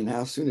and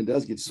how soon it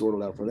does get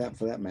sorted out for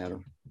that matter.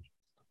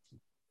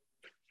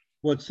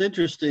 What's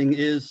interesting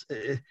is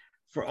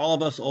for all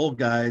of us old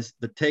guys,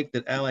 the take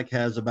that Alec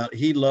has about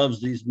he loves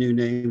these new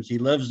names, he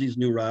loves these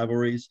new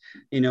rivalries,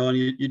 and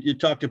you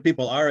talk to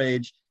people our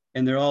age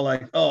and they're all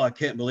like, oh, I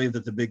can't believe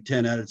that the Big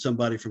Ten added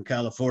somebody from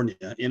California,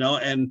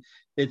 and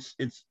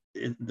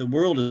the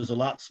world is a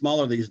lot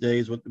smaller these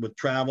days with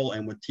travel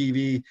and with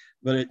TV,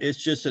 but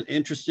it's just an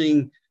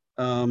interesting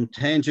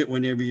tangent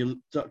whenever you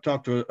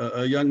talk to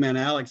a young man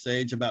Alec's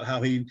age about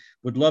how he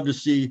would love to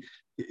see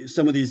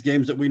some of these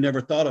games that we never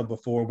thought of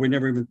before. We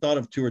never even thought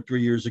of 2 or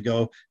 3 years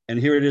ago. And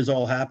here it is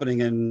all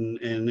happening. And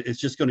it's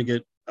just going to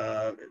get,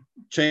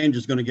 change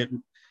is going to get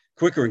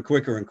quicker and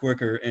quicker and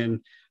quicker. And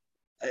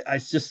I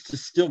just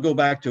still go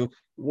back to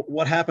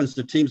what happens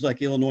to teams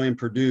like Illinois and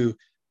Purdue.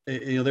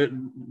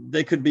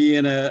 They could be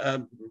in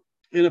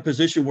a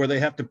position where they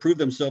have to prove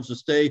themselves to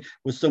stay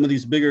with some of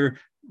these bigger,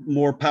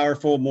 more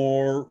powerful,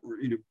 more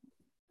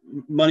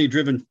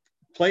money-driven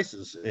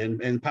places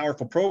and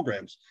powerful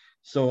programs.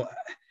 So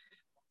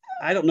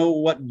I don't know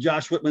what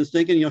Josh Whitman's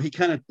thinking. He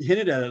kind of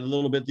hinted at it a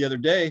little bit the other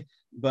day,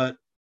 but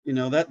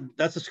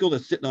that's a school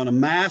that's sitting on a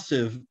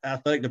massive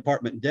athletic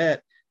department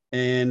debt,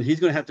 and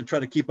he's going to have to try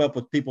to keep up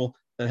with people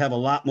that have a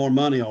lot more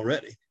money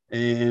already.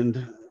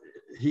 And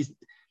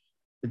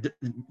it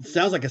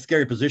sounds like a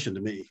scary position to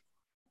me.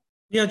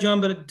 Yeah, John,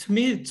 but to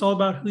me, it's all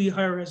about who you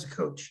hire as a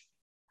coach.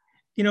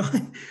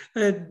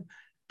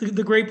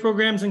 The great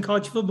programs in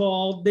college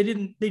football,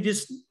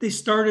 they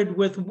started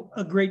with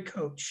a great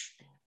coach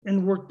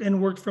and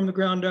worked from the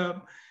ground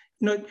up.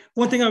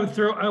 One thing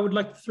I would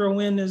like to throw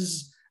in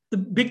is the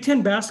Big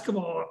Ten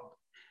basketball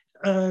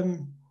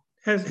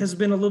has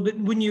been a little bit,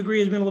 wouldn't you agree,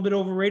 has been a little bit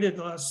overrated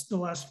the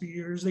last few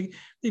years.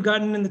 They've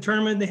gotten in the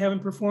tournament, they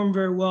haven't performed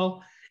very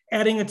well.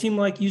 Adding a team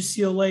like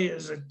UCLA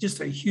is just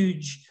a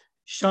huge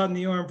shot in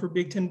the arm for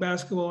Big Ten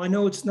basketball. I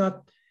know it's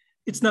not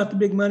the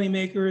big money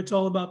maker. It's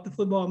all about the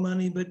football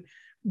money, but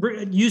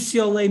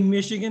UCLA,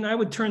 Michigan, I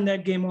would turn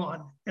that game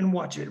on and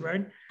watch it,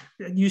 right?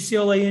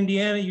 UCLA,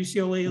 Indiana,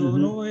 UCLA,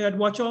 Illinois, I'd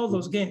watch all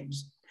those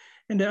games.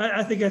 And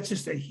I think that's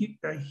just a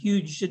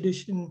huge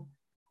addition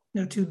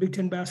to the Big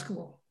Ten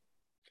basketball.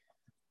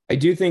 I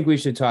do think we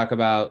should talk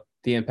about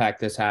the impact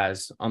this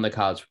has on the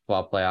college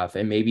football playoff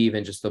and maybe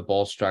even just the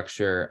bowl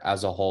structure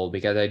as a whole,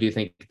 because I do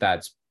think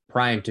that's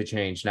primed to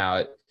change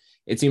now.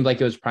 It seemed like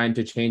it was primed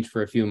to change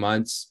for a few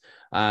months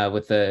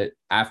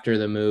after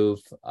the move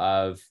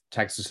of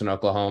Texas and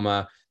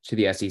Oklahoma. to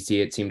the SEC.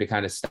 It seemed to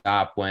kind of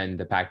stop when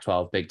the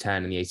Pac-12, Big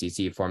Ten, and the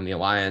ACC formed the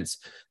alliance.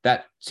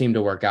 That seemed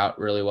to work out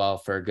really well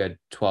for a good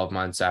 12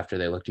 months after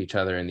they looked each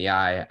other in the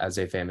eye, as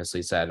they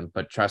famously said, and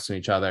put trust in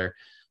each other.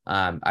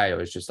 I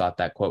always just thought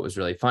that quote was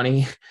really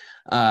funny.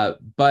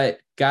 But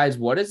guys,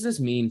 what does this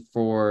mean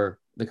for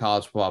the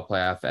college football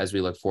playoff as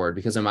we look forward?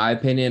 Because in my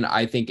opinion,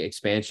 I think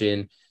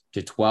expansion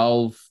to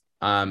 12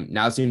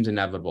 now seems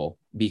inevitable,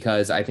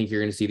 because I think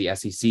you're going to see the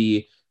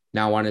SEC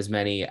now want as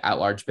many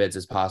at-large bids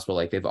as possible.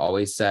 Like they've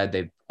always said,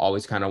 they've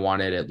always kind of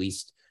wanted at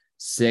least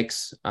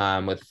 6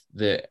 with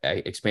the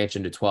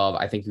expansion to 12.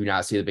 I think you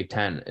now see the Big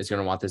Ten is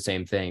going to want the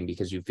same thing,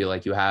 because you feel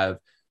like you have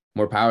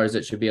more powers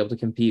that should be able to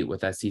compete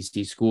with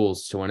SEC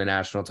schools to win a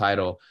national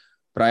title.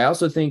 But I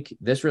also think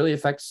this really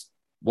affects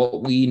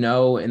what we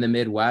know in the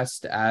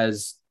Midwest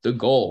as the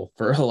goal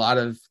for a lot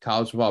of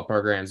college football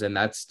programs, and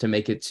that's to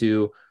make it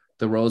to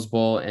the Rose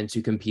Bowl and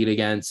to compete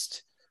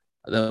against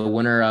the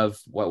winner of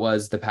what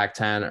was the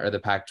Pac-10 or the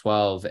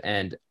Pac-12.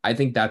 And I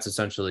think that's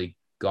essentially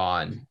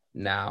gone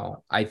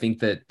now. I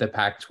think that the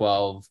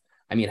Pac-12,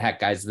 I mean, heck,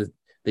 guys,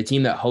 the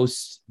team that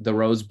hosts the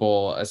Rose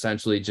Bowl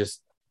essentially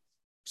just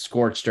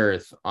scorched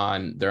earth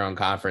on their own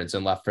conference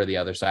and left for the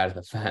other side of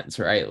the fence,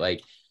 right?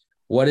 Like,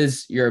 what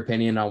is your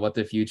opinion on what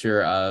the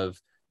future of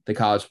the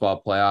college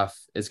football playoff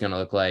is going to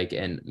look like,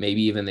 and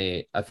maybe even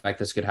the effect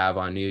this could have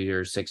on New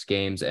Year's 6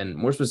 games, and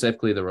more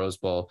specifically the Rose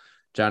Bowl?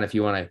 John, if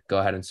you want to go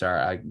ahead and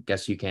start, I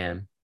guess you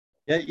can.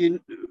 Yeah,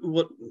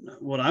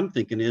 what I'm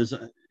thinking is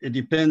it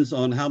depends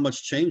on how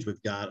much change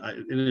we've got.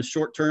 In the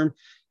short term,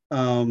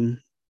 I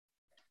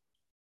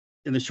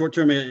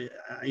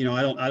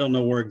don't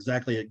know where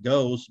exactly it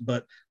goes,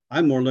 but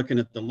I'm more looking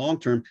at the long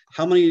term.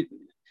 How many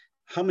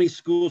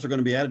schools are going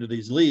to be added to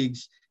these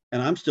leagues?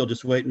 And I'm still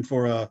just waiting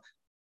for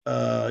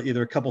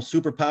either a couple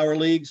superpower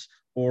leagues,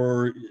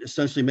 or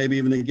essentially maybe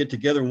even they get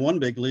together in one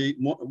big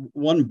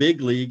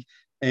league,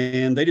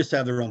 and they just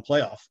have their own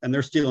playoff, and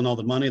they're stealing all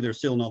the money, they're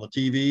stealing all the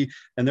TV,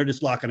 and they're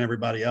just locking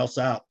everybody else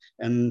out.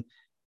 And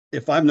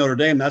if I'm Notre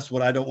Dame, that's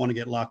what I don't want to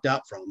get locked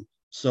out from.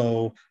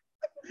 So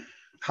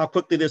how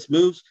quickly this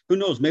moves, who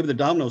knows? Maybe the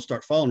dominoes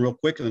start falling real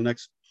quick in the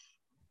next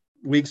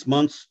weeks,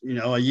 months,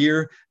 a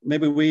year.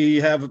 Maybe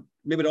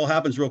it all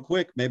happens real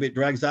quick. Maybe it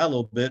drags out a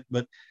little bit,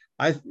 but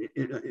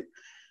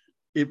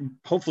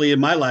hopefully in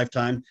my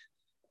lifetime,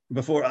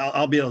 before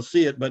I'll be able to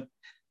see it. But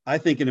I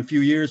think in a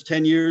few years,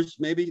 10 years,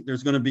 maybe,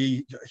 there's going to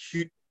be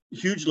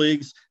huge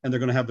leagues, and they're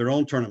going to have their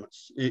own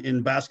tournaments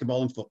in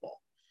basketball and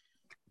football.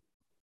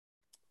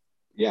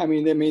 Yeah, I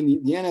mean, the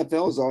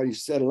NFL has already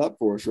set it up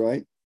for us,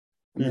 right?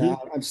 I mean,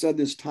 I've said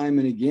this time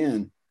and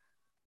again.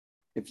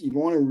 If you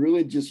want to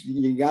really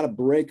you got to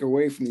break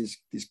away from these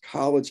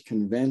college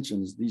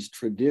conventions, these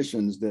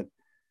traditions that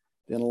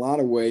in a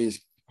lot of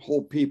ways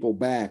hold people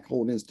back,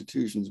 hold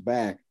institutions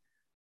back,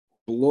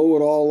 blow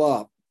it all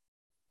up.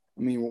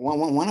 I mean,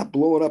 why not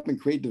blow it up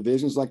and create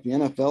divisions like the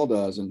NFL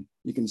does, and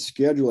you can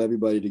schedule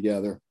everybody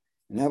together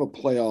and have a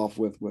playoff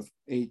with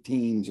 8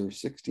 teams or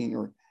 16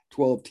 or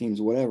 12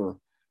 teams, whatever.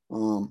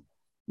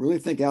 Really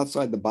think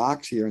outside the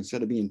box here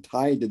instead of being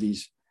tied to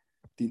these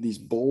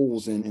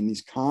bowls and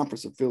these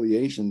conference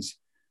affiliations.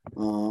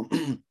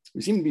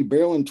 We seem to be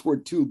barreling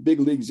toward 2 big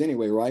leagues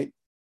anyway, right?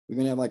 We're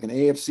going to have like an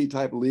AFC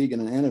type league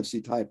and an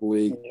NFC type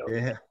league.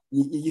 Yeah.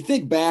 You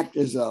think back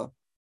as to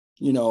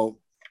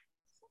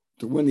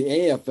when the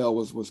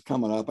AFL was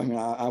coming up. I mean,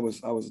 I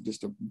was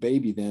just a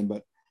baby then,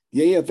 but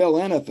the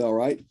AFL, NFL,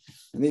 right?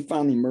 And they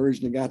finally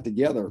merged and got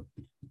together.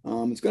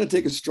 It's going to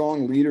take a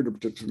strong leader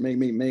to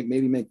maybe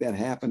make that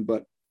happen.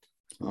 But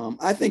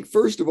I think,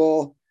 first of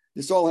all,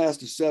 this all has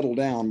to settle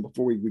down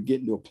before we get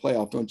into a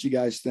playoff. Don't you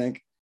guys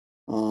think?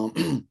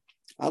 I'd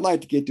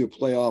like to get to a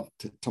playoff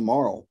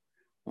tomorrow.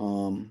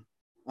 I'm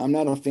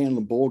not a fan of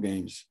the bowl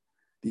games.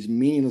 These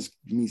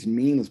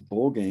meaningless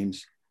bowl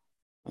games.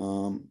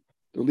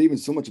 They're leaving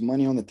so much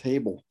money on the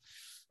table.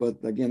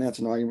 But again, that's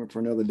an argument for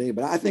another day.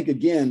 But I think,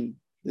 again,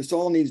 this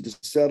all needs to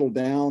settle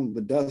down. The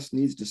dust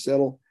needs to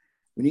settle.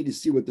 We need to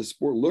see what the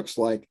sport looks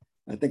like,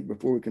 I think,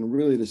 before we can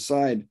really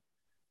decide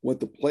what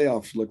the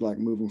playoffs should look like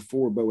moving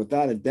forward. But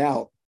without a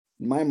doubt,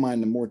 in my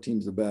mind, the more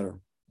teams, the better.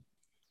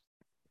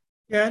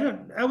 Yeah,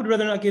 I would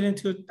rather not get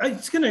into it.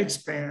 It's going to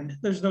expand.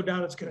 There's no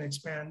doubt it's going to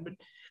expand. But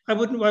I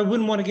wouldn't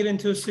want to get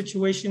into a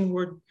situation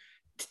where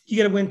you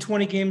got to win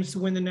 20 games to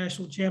win the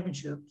national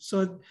championship.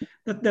 So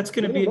that's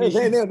going to be an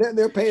issue.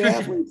 They're paid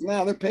athletes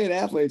now. They're paid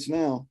athletes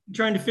now.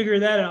 Trying to figure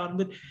that out.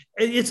 But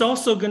it's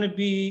also going to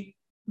be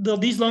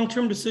these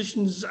long-term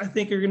decisions, I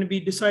think, are going to be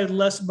decided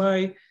less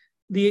by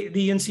the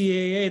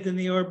NCAA than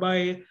they are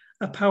by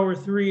a Power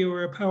 3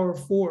 or a Power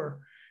 4.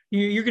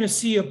 You're going to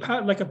see a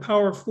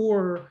Power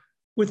 4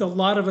 with a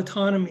lot of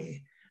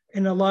autonomy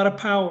and a lot of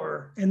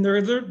power, and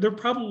they're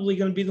probably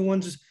going to be the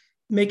ones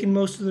making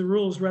most of the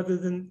rules rather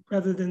than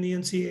the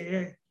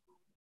NCAA.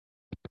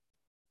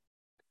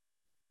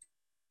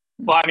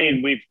 Well, I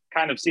mean, we've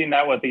kind of seen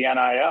that with the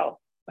NIL.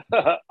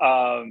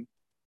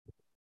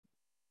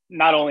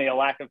 Not only a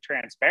lack of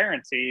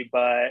transparency,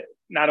 but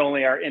not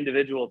only are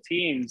individual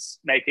teams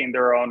making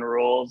their own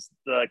rules,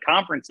 the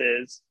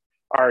conferences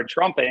are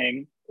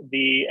trumping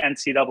the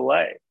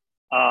NCAA.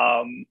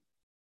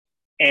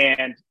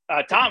 And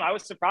Tom, I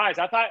was surprised.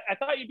 I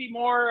thought you'd be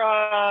more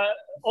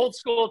old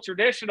school,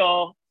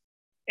 traditional.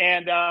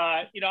 And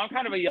I'm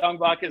kind of a young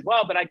buck as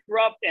well. But I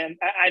grew up, and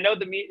I know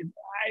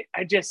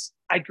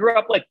I grew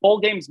up like bowl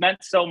games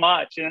meant so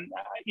much. And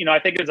I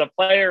think as a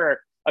player or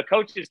a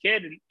coach's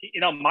kid,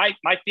 and my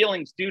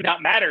feelings do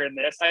not matter in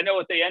this. I know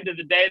at the end of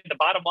the day, the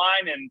bottom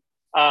line, and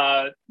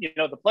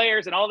the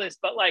players and all this,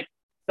 but like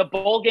the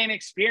bowl game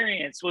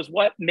experience was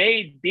what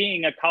made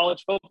being a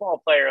college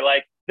football player.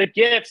 Like the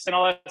gifts and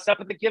all that stuff,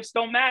 but the gifts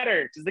don't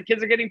matter because the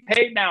kids are getting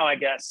paid now, I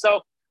guess.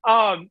 So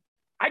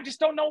I just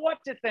don't know what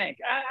to think.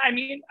 I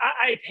mean,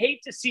 I'd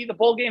hate to see the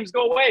bowl games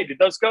go away. Did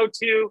those go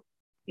to,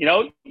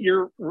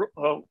 your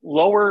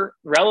lower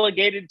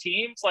relegated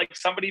teams, like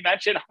somebody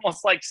mentioned,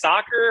 almost like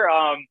soccer?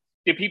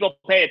 Do people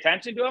pay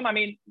attention to them? I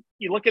mean,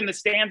 you look in the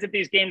stands at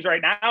these games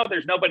right now,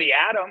 there's nobody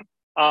at them.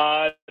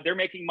 They're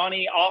making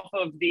money off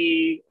of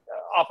the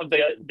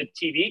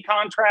TV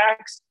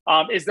contracts.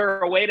 Is there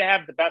a way to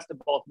have the best of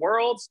both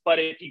worlds? But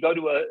if you go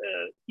to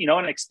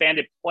an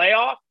expanded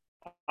playoff,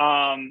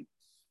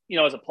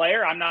 as a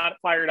player, I'm not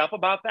fired up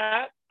about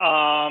that.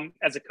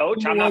 As a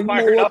coach, I'm not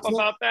fired up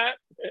about that.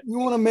 You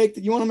want to make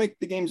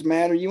the games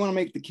matter. You want to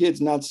make the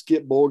kids not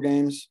skip bowl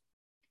games.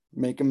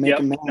 Make them make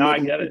them I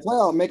get it.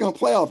 Make them a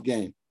playoff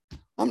game.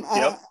 I'm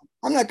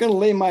not going to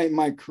lay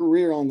my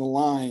career on the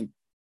line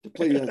to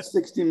play a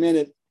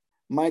 60-minute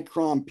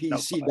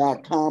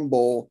micronpc.com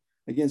bowl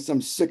against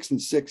some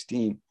 6-6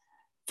 team.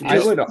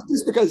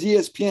 Just because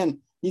ESPN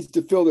needs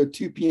to fill their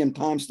 2 p.m.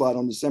 time slot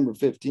on December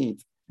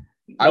 15th.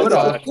 I would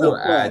also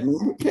add,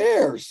 who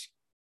cares?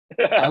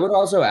 I would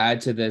also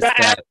add to this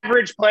the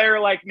average player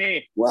like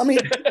me. Well, I mean,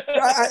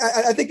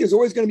 I think there's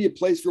always going to be a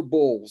place for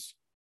bowls.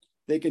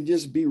 They can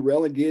just be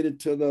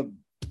relegated to the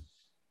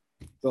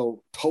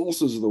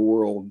Tulsas of the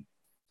world.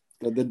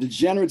 The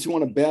degenerates who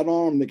want to bet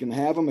on them, they can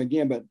have them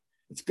again, but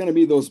it's going to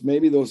be those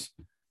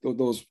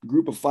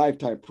group of 5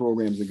 type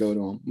programs that go to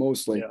them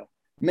mostly. Yeah.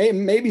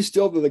 Maybe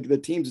still the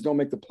teams that don't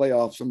make the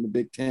playoffs from the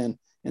Big Ten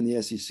and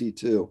the SEC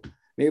too.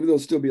 Maybe there'll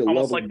still be a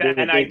almost level like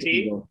the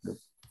NIT.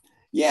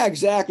 Yeah,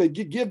 exactly.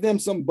 Give them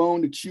some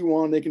bone to chew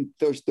on. They can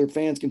their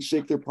fans can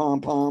shake their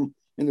pom pom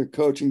and their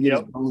coach and get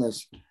a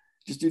bonus.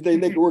 They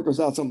can work us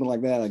out something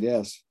like that, I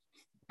guess.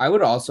 I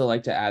would also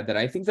like to add that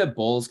I think that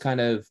bowls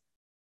kind of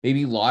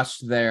maybe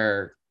lost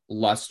their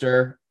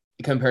luster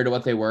compared to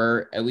what they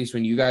were, at least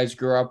when you guys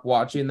grew up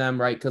watching them,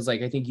 right? Because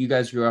I think you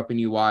guys grew up and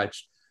you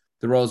watched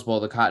the Rose Bowl,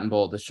 the Cotton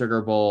Bowl, the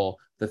Sugar Bowl,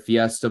 the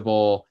Fiesta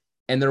Bowl,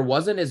 and there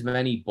wasn't as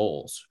many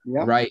bowls,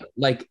 right?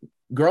 Like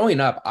growing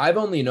up, I've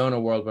only known a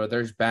world where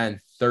there's been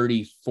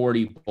 30,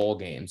 40 bowl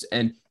games.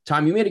 And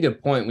Tom, you made a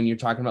good point when you're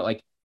talking about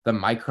like the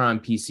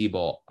Micron PC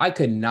Bowl. I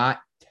could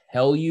not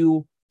tell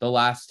you the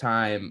last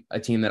time a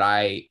team that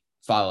I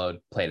followed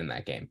played in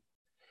that game.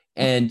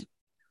 And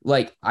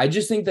I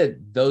just think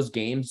that those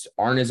games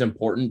aren't as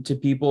important to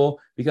people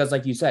because,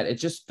 like you said,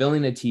 it's just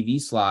filling a TV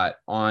slot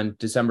on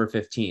December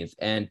 15th.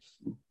 And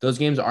those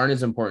games aren't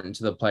as important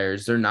to the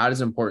players. They're not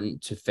as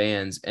important to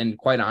fans. And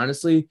quite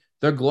honestly,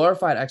 they're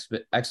glorified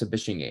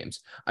exhibition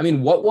games. I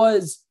mean,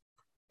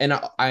 and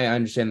I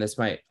understand this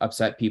might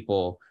upset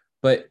people,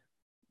 but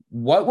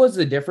what was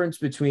the difference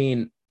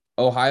between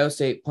Ohio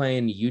State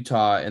playing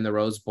Utah in the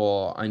Rose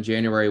Bowl on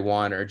January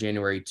 1 or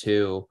January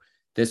 2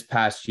 this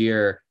past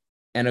year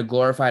and a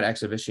glorified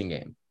exhibition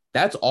game?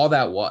 That's all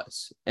that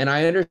was. And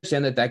I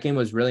understand that game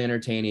was really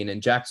entertaining,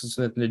 and Jackson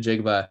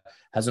Smith-Njigba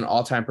has an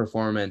all-time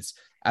performance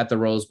at the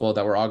Rose Bowl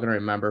that we're all going to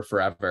remember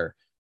forever.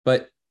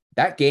 But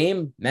that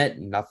game meant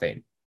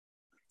nothing.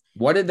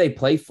 What did they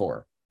play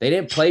for? They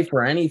didn't play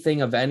for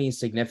anything of any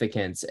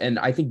significance. And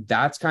I think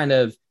that's kind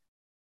of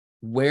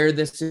where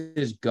this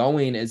is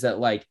going, is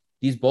that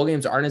these bowl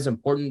games aren't as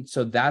important.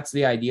 So that's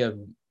the idea of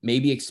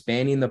maybe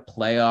expanding the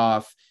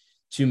playoff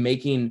to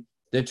making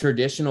the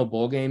traditional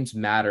bowl games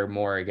matter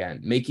more again,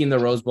 making the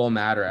Rose Bowl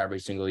matter every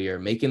single year,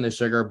 making the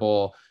Sugar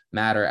Bowl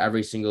matter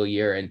every single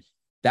year. And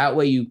that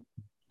way you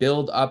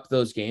build up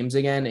those games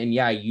again. And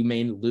yeah, you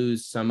may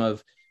lose some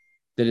of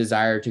the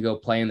desire to go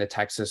play in the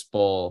Texas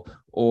Bowl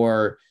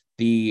or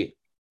the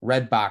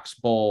Red Box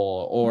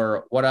Bowl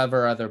or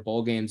whatever other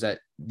bowl games that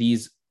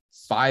these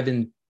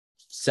 5-7,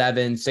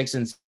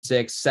 6-6,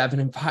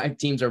 7-5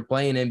 teams are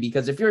playing in,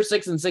 because if you're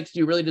 6-6,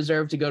 you really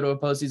deserve to go to a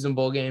postseason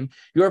bowl game.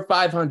 You're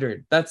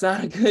 500. That's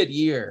not a good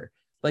year.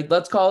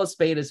 Let's call a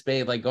spade a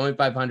spade. Going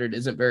 500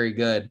 isn't very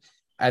good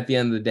at the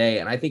end of the day.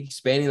 And I think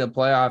expanding the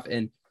playoff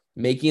and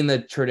making the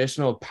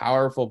traditional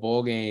powerful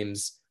bowl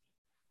games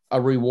a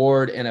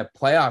reward in a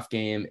playoff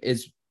game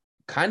is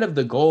kind of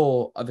the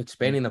goal of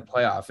expanding the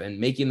playoff and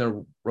making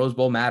the Rose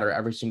Bowl matter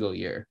every single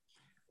year.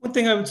 One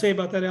thing I would say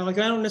about that, Alec,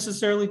 I don't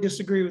necessarily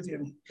disagree with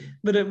you,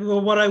 but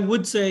what I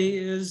would say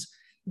is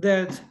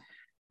that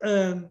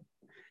from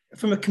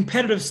a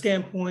competitive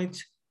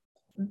standpoint,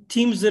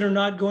 teams that are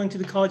not going to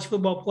the college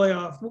football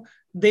playoff,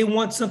 they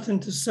want something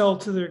to sell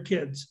to their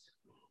kids.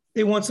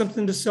 They want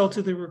something to sell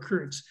to their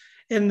recruits.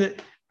 And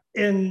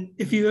And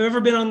if you've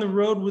ever been on the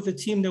road with a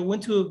team that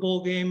went to a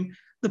bowl game,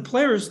 the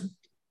players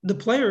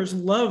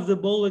love the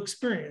bowl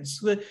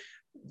experience.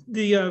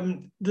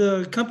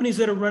 The companies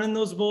that are running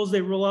those bowls,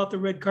 they roll out the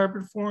red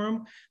carpet for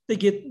them. They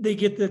get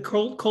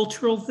the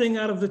cultural thing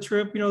out of the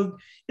trip.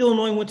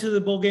 Illinois went to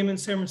the bowl game in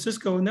San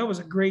Francisco, and that was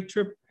a great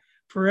trip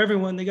for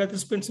everyone. They got to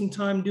spend some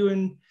time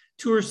doing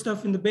tour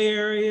stuff in the Bay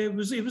Area. It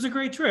was a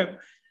great trip.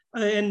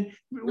 And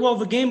while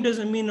the game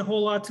doesn't mean a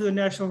whole lot to the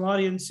national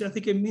audience, I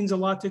think it means a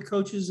lot to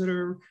coaches that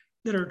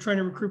are trying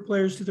to recruit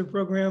players to their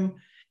program,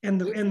 and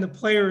the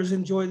players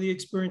enjoy the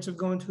experience of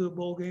going to a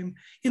bowl game.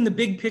 In the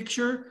big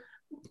picture,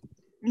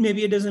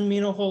 maybe it doesn't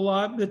mean a whole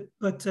lot,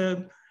 but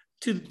to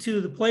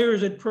the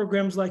players at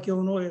programs like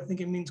Illinois, I think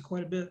it means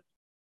quite a bit.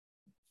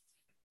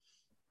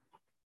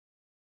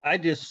 I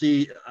just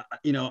see,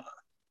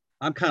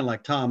 I'm kind of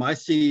like Tom. I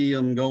see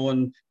them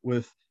going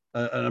with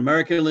an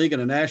American League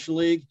and a National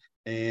League,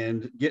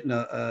 and getting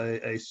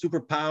a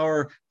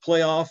superpower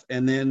playoff,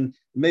 and then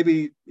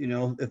maybe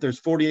if there's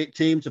 48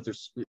 teams,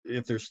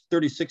 if there's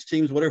 36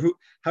 teams,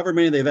 however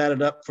many they've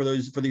added up for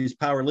these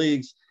power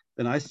leagues,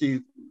 then I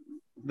see.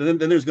 Then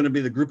there's going to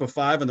be the group of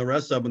 5, and the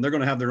rest of them, they're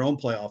going to have their own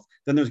playoff.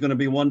 Then there's going to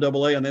be one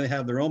AA, and then they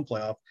have their own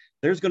playoff.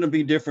 There's going to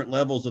be different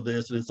levels of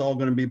this, and it's all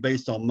going to be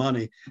based on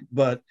money.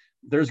 But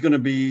there's going to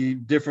be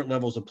different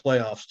levels of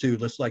playoffs too,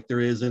 just like there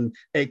is in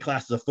A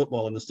classes of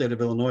football in the state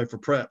of Illinois for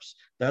preps.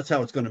 That's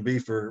how it's going to be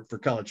for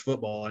college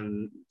football,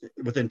 and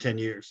within 10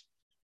 years.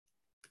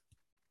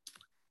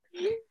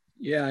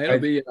 Yeah, it'll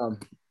be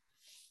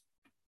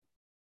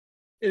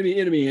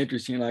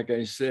interesting. Like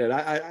I said,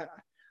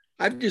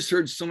 I've just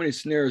heard so many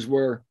scenarios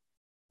where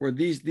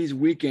these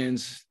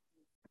weekends,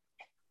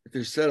 if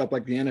they're set up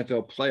like the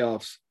NFL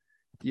playoffs,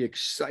 the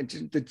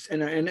excitement,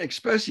 and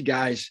especially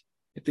guys,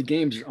 if the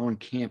games are on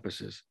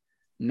campuses,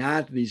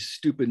 not these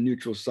stupid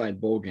neutral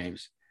site bowl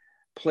games.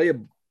 Play a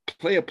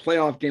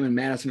playoff game in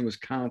Madison,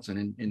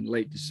 Wisconsin in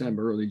late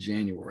December, early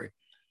January.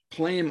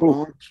 Play them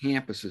on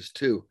campuses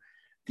too.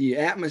 The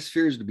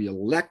atmospheres would be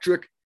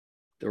electric.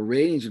 The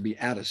ratings would be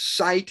out of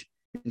sight.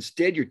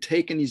 Instead, you're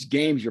taking these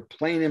games, you're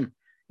playing them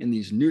in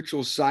these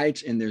neutral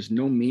sites, and there's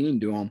no meaning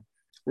to them,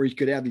 where you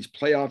could have these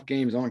playoff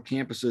games on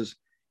campuses.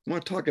 You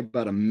want to talk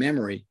about a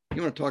memory.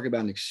 You want to talk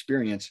about an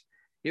experience.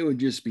 It would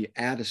just be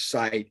out of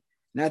sight.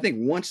 And I think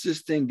once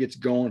this thing gets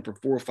going for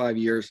 4 or 5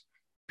 years,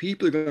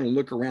 people are going to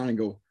look around and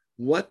go,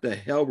 what the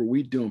hell were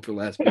we doing for the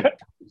last 50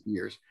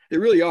 years? They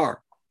really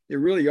are. They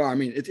really are. I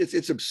mean,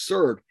 it's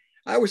absurd.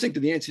 I always think to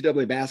the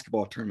NCAA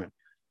basketball tournament,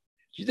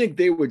 do you think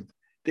they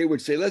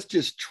would say, let's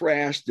just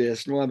trash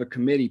this, and we'll have a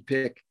committee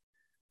pick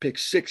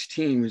 6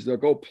 teams. They'll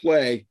go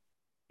play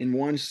in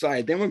one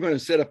site. Then we're going to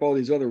set up all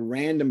these other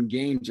random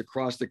games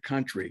across the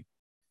country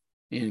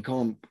and call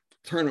them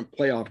tournament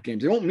playoff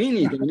games. They don't mean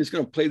anything. We're just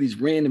going to play these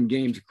random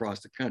games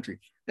across the country.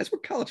 That's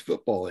what college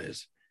football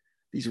is.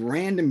 These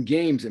random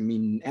games that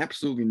mean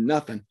absolutely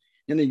nothing.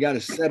 And then you got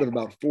a set of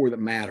about 4 that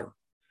matter.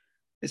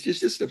 It's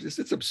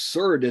it's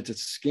absurd. It's a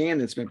scam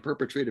that's been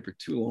perpetrated for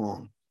too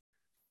long.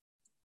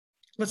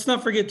 Let's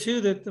not forget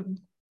too that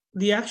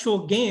the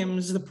actual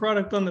games, the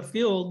product on the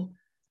field,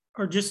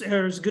 are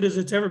as good as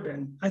it's ever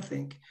been. I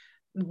think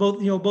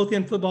both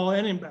in football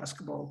and in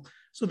basketball.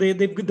 So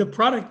the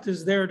product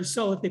is there to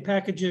sell if they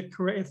package it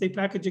correct. If they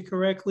package it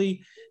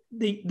correctly,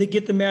 they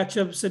get the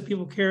matchups that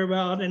people care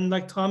about. And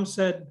like Tom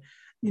said,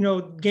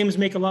 games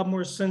make a lot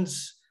more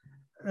sense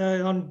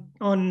on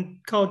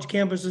college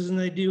campuses than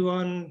they do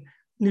on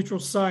neutral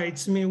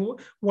sites. I mean,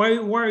 why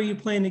are you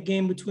playing a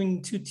game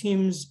between 2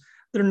 teams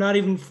that are not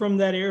even from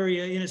that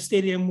area in a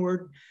stadium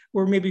where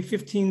maybe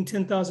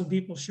 10,000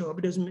 people show up?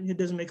 It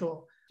doesn't make a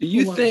lot. Do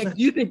you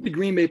think the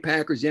Green Bay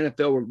Packers, the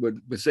NFL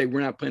would say,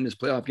 we're not playing this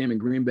playoff game in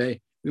Green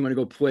Bay, we want to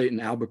go play it in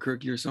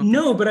Albuquerque or something?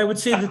 No, but I would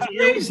say that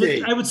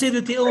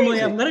the Illinois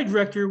athletic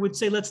director would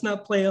say, let's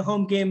not play a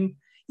home game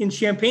in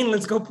Champaign.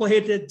 Let's go play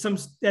it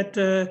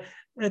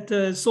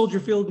at Soldier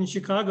Field in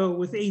Chicago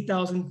with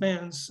 8,000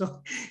 fans.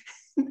 So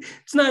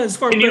it's not as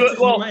far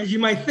as you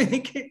might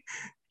think.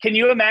 Can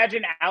you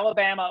imagine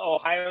Alabama,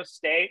 Ohio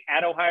State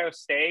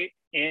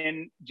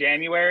in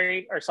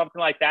January or something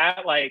like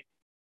that? Like,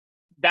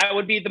 that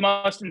would be the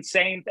most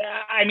insane.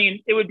 I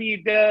mean, it would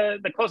be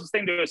the closest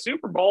thing to a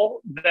Super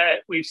Bowl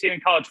that we've seen in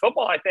college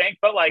football, I think.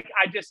 But like,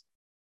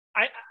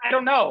 I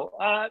don't know.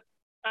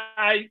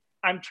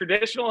 I'm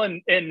traditional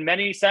in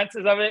many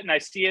senses of it, and I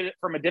see it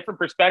from a different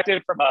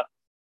perspective, from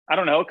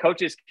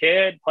coach's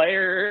kid,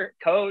 player,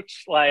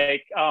 coach.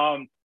 Like,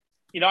 I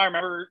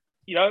remember,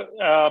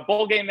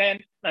 bowl game then,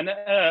 and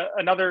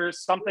another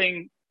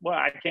something. Well,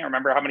 I can't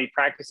remember how many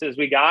practices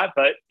we got,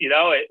 but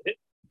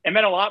it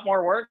meant a lot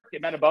more work.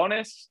 It meant a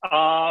bonus.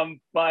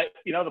 But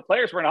the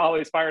players weren't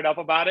always fired up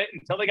about it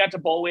until they got to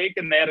bowl week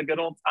and they had a good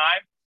old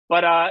time.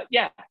 But I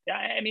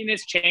mean,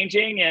 it's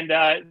changing. And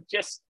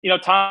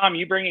Tom,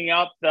 you bringing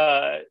up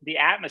the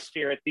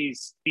atmosphere at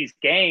these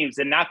games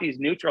and not these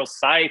neutral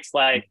sites,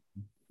 like,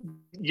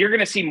 you're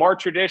going to see more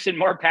tradition,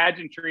 more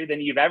pageantry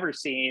than you've ever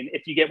seen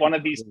if you get one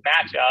of these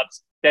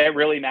matchups that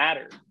really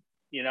matter,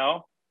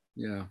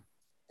 Yeah.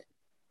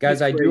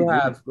 Guys, I do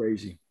have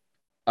crazy.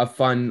 a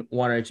fun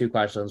one or two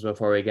questions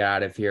before we get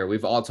out of here.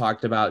 We've all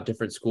talked about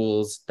different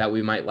schools that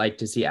we might like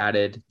to see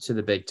added to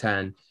the Big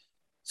Ten.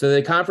 So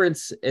the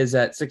conference is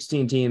at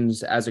 16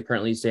 teams as it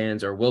currently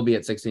stands, or will be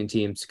at 16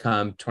 teams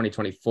come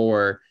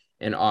 2024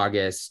 in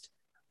August.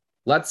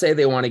 Let's say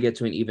they want to get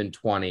to an even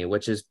 20,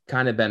 which has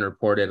kind of been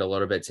reported a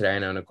little bit today. I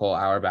know Nicole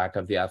Auerbach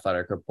of The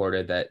Athletic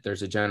reported that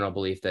there's a general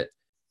belief that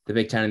the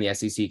Big Ten and the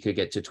SEC could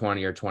get to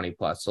 20 or 20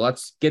 plus. So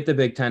let's get the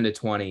Big Ten to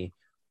 20.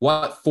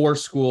 What 4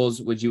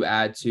 schools would you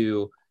add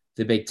to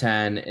the Big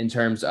Ten in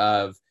terms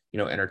of,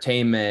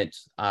 entertainment,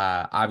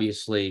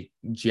 obviously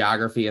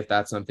geography, if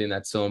that's something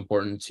that's still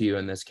important to you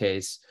in this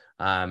case,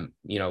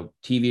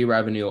 TV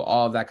revenue,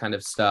 all of that kind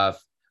of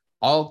stuff?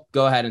 I'll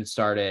go ahead and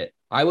start it.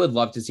 I would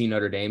love to see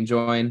Notre Dame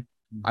join.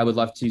 I would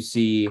love to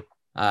see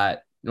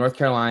North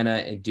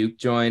Carolina and Duke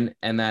join.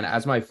 And then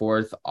as my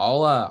 4th,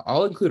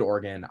 I'll include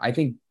Oregon. I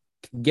think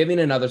giving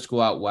another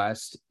school out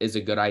west is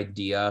a good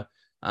idea.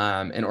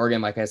 And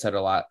Oregon, like I said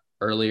a lot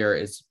earlier,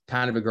 is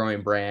kind of a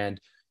growing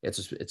brand.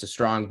 It's a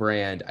strong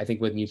brand. I think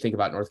when you think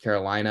about North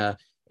Carolina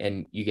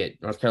and you get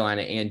North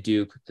Carolina and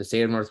Duke, the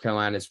state of North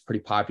Carolina is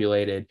pretty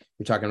populated.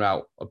 You're talking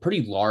about a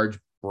pretty large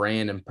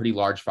brand and pretty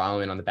large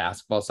following on the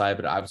basketball side,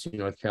 but obviously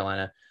North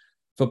Carolina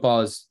football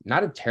is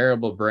not a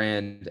terrible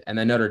brand. And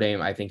then Notre Dame,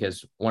 I think,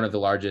 is one of the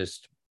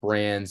largest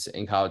brands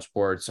in college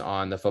sports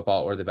on the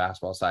football or the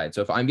basketball side.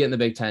 So if I'm getting the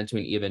Big Ten to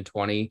an even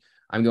 20,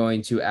 I'm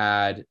going to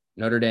add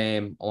Notre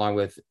Dame along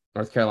with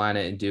North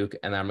Carolina and Duke,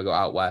 and then I'm going to go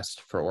out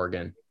west for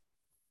Oregon.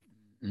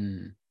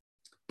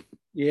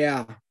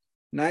 Yeah,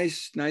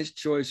 nice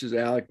choices,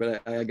 Alec,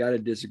 but I got to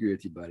disagree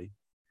with you, buddy.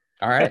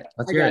 All right,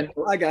 let's hear it.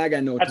 I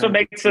got no. That's what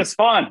makes this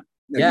fun.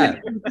 Yeah,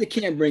 you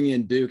can't bring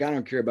in Duke. I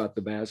don't care about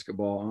the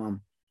basketball.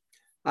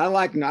 I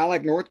like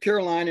North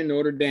Carolina and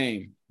Notre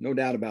Dame, no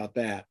doubt about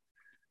that.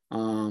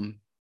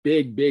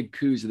 Big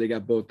coups that they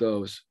got both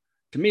those.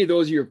 To me,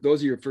 those are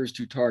your first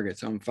 2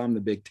 targets. If I'm the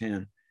Big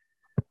Ten.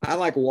 I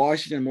like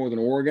Washington more than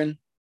Oregon.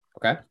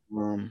 Okay.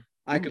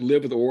 I could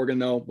live with Oregon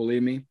though.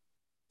 Believe me,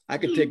 I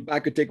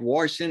could take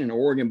Washington and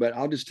Oregon, but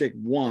I'll just take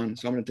one.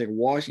 So I'm going to take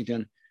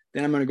Washington.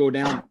 Then I'm going to go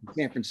down to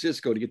San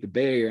Francisco to get the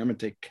Bay Area. I'm going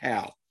to take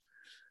Cal.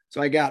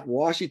 So I got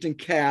Washington,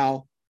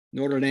 Cal,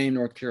 Notre Dame,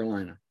 North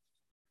Carolina.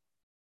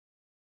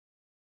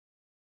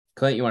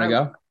 Clint, you want to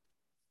go?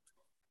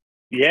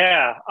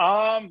 Yeah.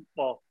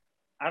 Well,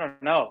 I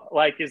don't know.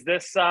 Like, is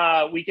this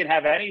we can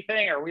have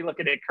anything, or are we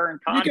looking at current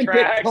contracts?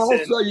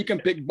 You can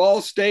pick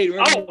Ball State.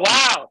 Oh,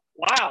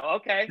 wow.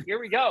 Okay, here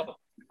we go.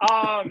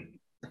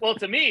 Well,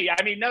 to me,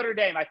 I mean, Notre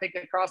Dame, I think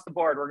across the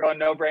board, we're going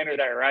no-brainer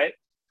there, right?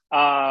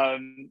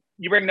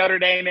 You bring Notre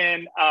Dame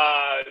in,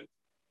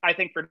 I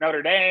think for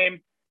Notre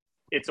Dame,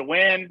 it's a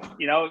win.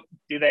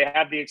 Do they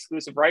have the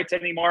exclusive rights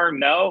anymore?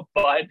 No,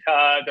 but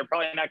they're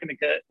probably not going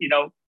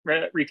to,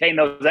 retain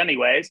those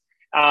anyways.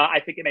 I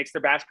think it makes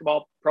their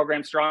basketball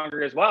program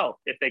stronger as well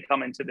if they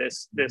come into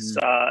this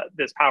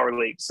power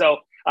league. So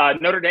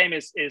Notre Dame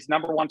is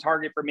number 1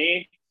 target for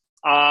me.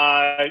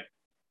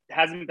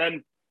 Hasn't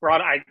been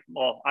brought.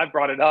 I've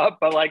brought it up,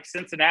 but like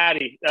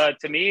Cincinnati,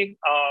 to me,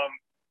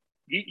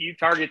 you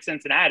target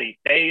Cincinnati.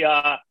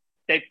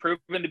 They've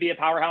proven to be a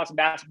powerhouse in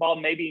basketball.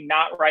 Maybe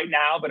not right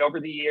now, but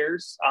over the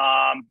years,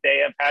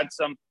 they have had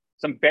some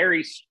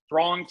very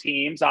strong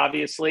teams,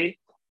 obviously.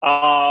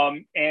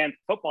 And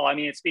football, I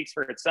mean, it speaks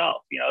for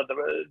itself.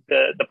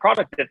 The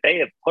product that they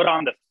have put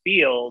on the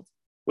field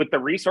with the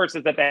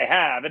resources that they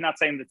have, and not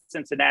saying that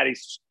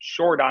Cincinnati's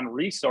short on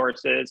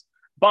resources,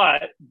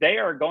 but they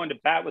are going to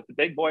bat with the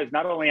big boys,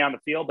 not only on the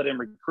field, but in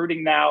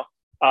recruiting now,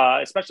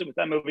 especially with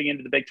them moving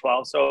into the Big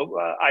 12. So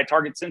I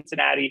target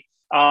Cincinnati.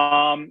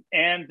 And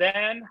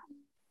then,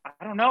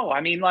 I don't know.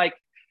 I mean, like,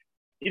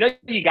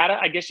 you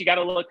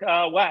gotta look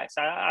west.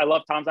 I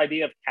love Tom's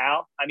idea of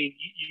Cal. I mean,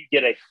 you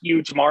get a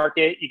huge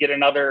market, you get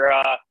another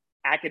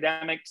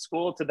academic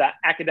school to the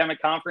academic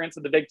conference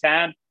of the Big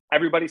Ten.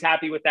 Everybody's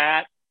happy with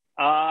that.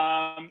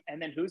 And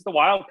then who's the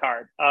wild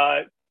card?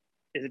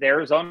 Is it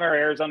Arizona or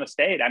Arizona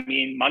State? I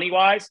mean, money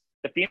wise,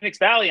 the Phoenix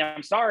Valley.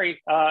 I'm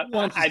sorry,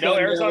 I know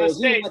Arizona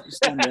State.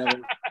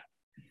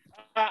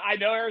 I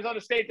know Arizona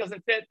State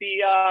doesn't fit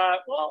the.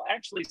 Well,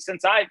 actually,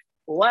 since I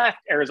left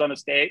Arizona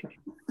State,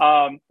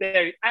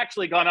 they've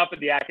actually gone up in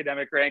the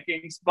academic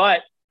rankings,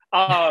 but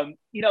I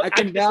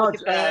can vouch.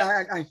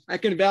 I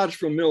can vouch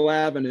from Mill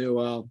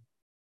Avenue.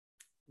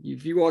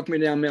 If you walk me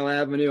down Mill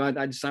Avenue,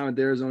 I'd sign with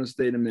Arizona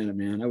State in a minute,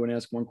 man. I wouldn't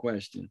ask one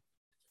question.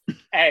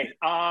 Hey,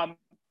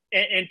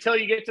 until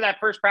you get to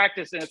that first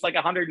practice and it's like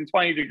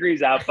 120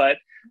 degrees out, but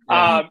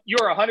you're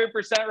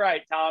 100%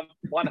 right, Tom.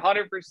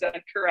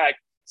 100% correct.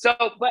 So,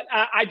 but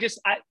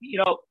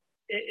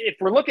if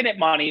we're looking at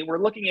money, we're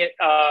looking at,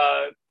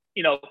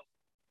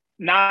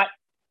 not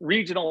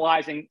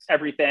regionalizing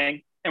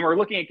everything, and we're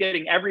looking at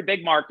getting every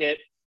big market.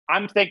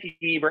 I'm thinking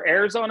either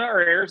Arizona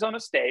or Arizona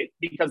State,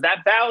 because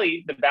that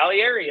valley, the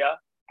valley area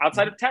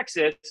outside of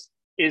Texas,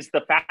 is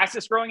the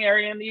fastest growing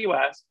area in the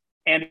U.S.,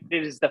 and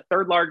it is the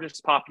 3rd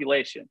largest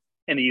population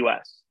in the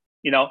U.S.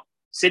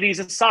 Cities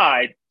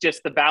aside,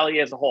 just the valley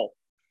as a whole.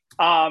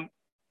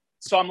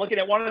 So I'm looking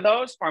at one of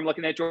those, or I'm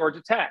looking at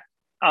Georgia Tech,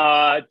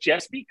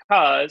 just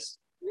because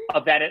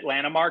of that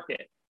Atlanta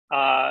market.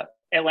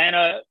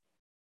 Atlanta,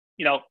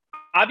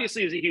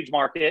 obviously is a huge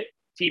market,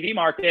 TV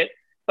market,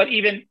 but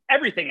even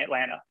everything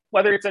Atlanta,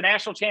 whether it's a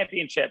national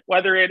championship,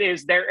 whether it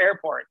is their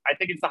airport. I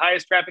think it's the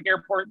highest traffic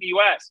airport in the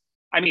U.S.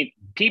 I mean,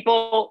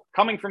 people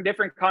coming from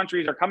different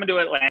countries are coming to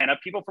Atlanta.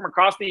 People from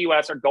across the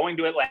U.S. are going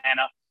to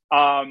Atlanta.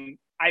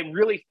 I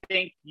really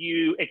think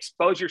you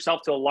expose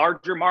yourself to a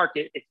larger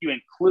market if you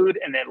include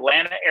an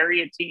Atlanta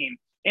area team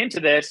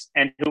into this.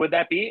 And who would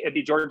that be? It'd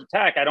be Georgia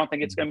Tech. I don't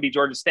think it's going to be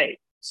Georgia State.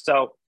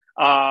 So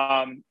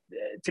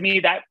to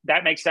me,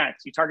 that makes sense.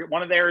 You target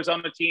one of the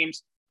Arizona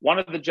teams, one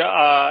of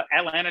the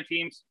Atlanta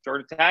teams,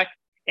 Georgia Tech,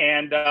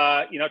 and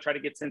try to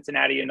get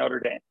Cincinnati and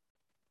Notre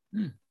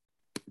Dame.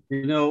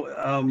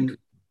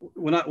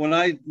 When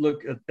I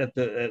look at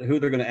who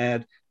they're going to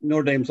add,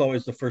 Notre Dame's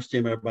always the first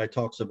team everybody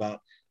talks about.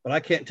 But I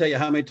can't tell you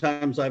how many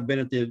times I've been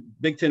at the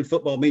Big Ten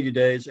football media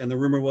days, and the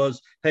rumor was,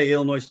 "Hey,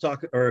 Illinois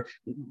talking, or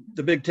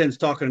the Big Ten's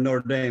talking to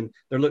Notre Dame.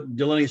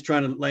 Delaney's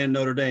trying to land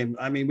Notre Dame."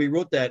 I mean, we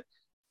wrote that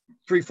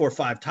 3, 4,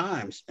 5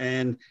 times,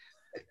 and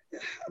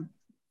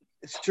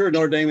it's sure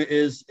Notre Dame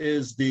is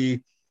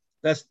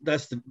that's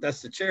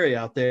the cherry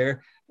out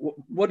there.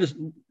 Where's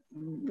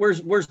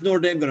Notre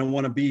Dame going to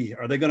want to be?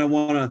 Are they going to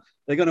want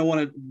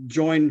to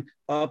join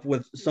up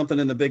with something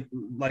in the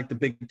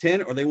Big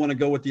Ten, or they want to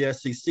go with the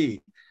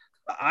SEC?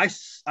 I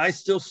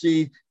still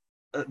see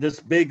this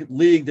big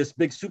league, this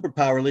big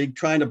superpower league,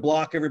 trying to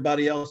block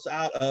everybody else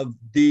out of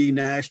the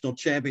national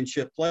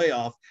championship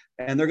playoff,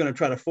 and they're going to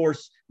try to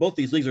force both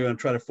these leagues are going to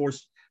try to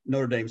force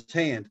Notre Dame's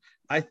hand.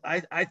 I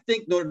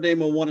think Notre Dame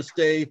will want to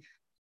stay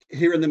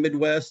here in the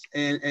Midwest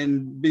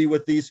and be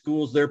with these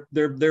schools,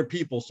 their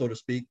people, so to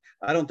speak.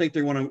 I don't think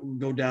they want to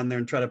go down there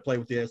and try to play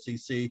with the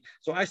SEC.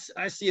 So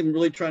I see them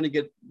really trying to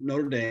get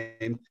Notre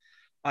Dame.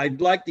 I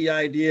like the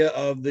idea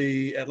of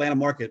the Atlanta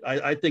market.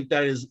 I think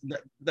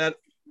that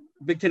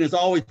Big Ten has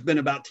always been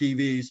about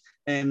TVs,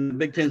 and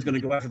Big Ten is going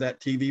to go after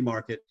that TV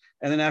market.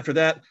 And then after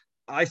that,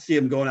 I see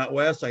them going out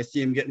west. I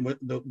see them getting with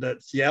the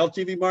Seattle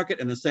TV market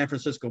and the San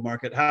Francisco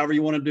market. However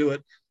you want to do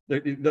it,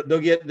 they'll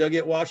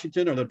get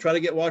Washington, or they'll try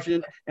to get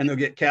Washington, and they'll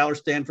get Cal or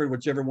Stanford,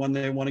 whichever one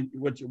they want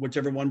to,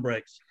 whichever one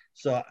breaks.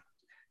 So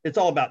it's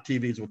all about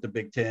TVs with the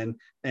Big Ten,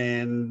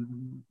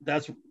 and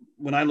that's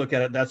when I look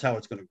at it. That's how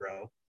it's going to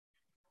grow.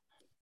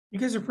 You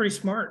guys are pretty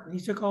smart.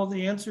 You took all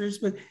the answers,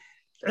 but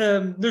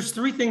there's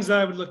 3 things that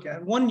I would look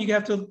at. One, you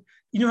have to,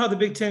 how the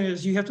Big Ten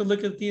is. You have to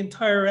look at the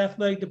entire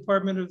athletic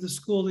department of the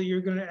school that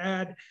you're going to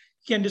add.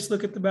 You can't just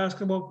look at the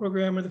basketball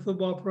program or the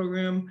football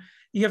program.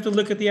 You have to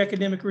look at the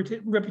academic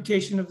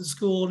reputation of the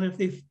school and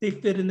if they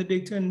fit in the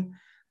Big Ten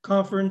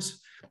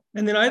conference.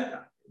 And then I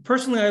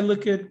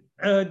look at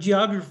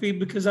geography,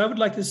 because I would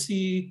like to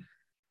see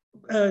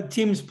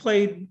teams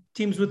play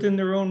teams within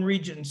their own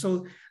region.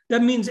 So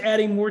that means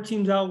adding more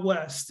teams out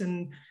west.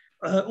 And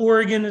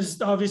Oregon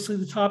is obviously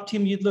the top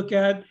team you'd look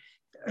at,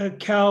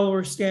 Cal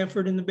or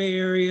Stanford in the Bay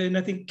Area. And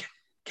I think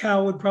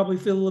Cal would probably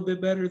feel a little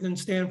bit better than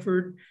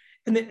Stanford.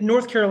 And then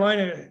North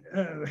Carolina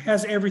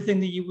has everything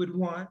that you would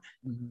want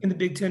in the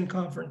Big Ten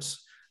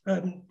Conference.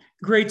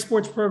 Great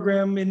sports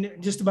program in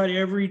just about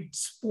every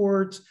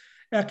sport.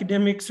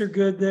 Academics are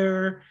good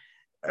there.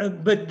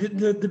 But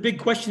the big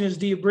question is,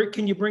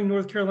 can you bring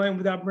North Carolina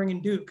without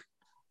bringing Duke?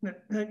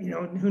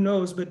 Who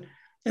knows?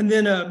 And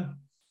then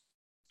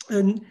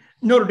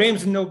Notre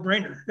Dame's a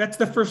no-brainer. That's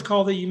the first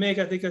call that you make.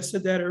 I think I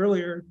said that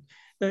earlier.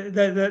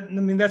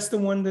 That's the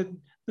one that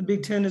the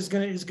Big Ten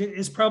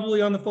is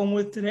probably on the phone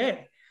with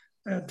today,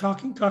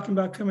 talking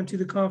about coming to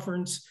the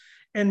conference,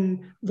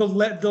 and the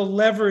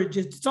leverage.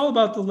 It's all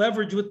about the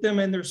leverage with them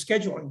and their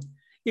scheduling.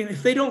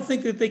 If they don't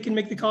think that they can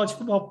make the college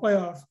football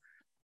playoff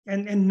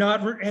and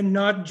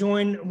not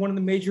join one of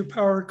the major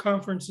power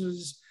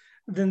conferences,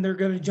 then they're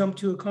going to jump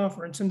to a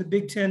conference, and the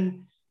Big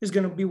Ten is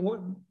going to be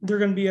want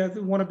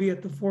to be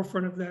at the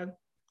forefront of that.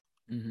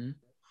 Mm-hmm.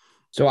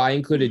 So I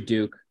included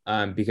Duke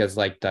because,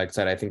 like Doug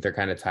said, I think they're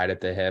kind of tied at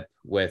the hip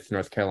with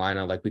North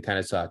Carolina, like we kind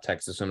of saw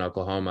Texas and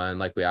Oklahoma, and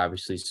like we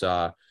obviously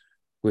saw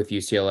with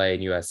UCLA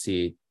and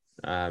USC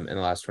in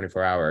the last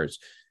 24 hours.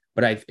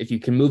 But if you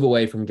can move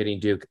away from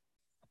getting Duke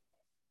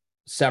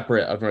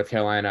separate of North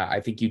Carolina, I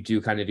think you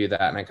do kind of do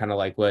that. And I kind of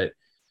like what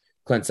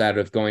Clint said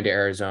with going to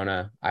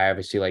Arizona. I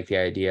obviously like the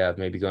idea of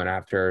maybe going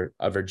after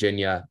a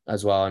Virginia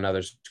as well,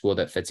 another school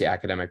that fits the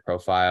academic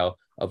profile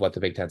of what the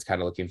Big Ten's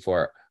kind of looking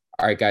for.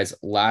 All right, guys,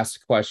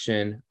 last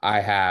question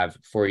I have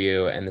for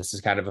you, and this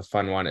is kind of a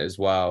fun one as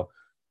well.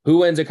 Who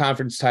wins a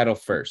conference title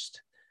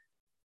first?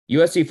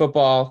 USC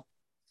football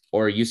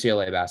or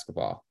UCLA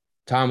basketball?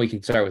 Tom, we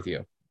can start with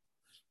you.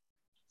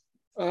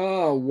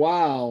 Oh,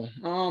 wow.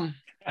 I'm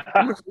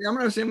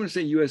gonna say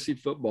USC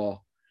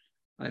football.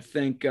 I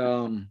think I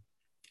know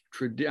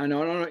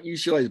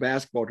UCLA's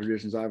basketball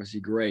tradition is obviously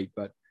great,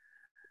 but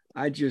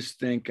I just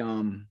think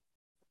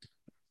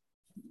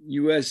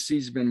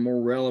USC's been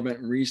more relevant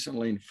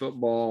recently in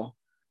football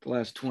the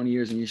last 20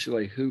 years in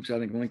UCLA hoops. I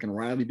think Lincoln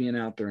Riley being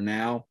out there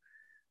now,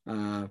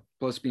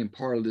 plus being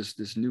part of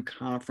this new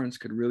conference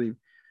could really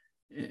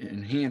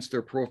enhance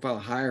their profile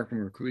higher from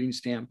a recruiting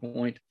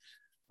standpoint.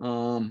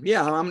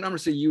 Yeah, I'm going to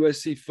say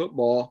USC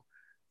football.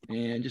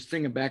 And just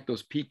thinking back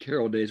those Pete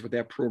Carroll days, what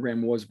that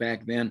program was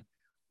back then,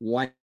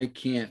 why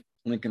can't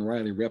Lincoln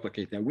Riley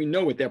replicate that? We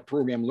know what that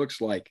program looks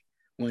like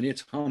when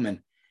it's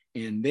humming.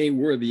 And they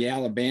were the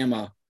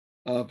Alabama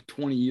of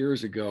 20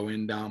 years ago.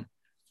 And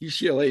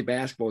UCLA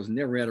basketball has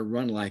never had a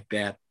run like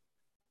that,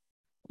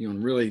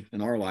 really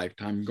in our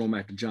lifetime, going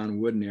back to John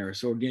Wooden era.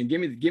 So again,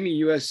 give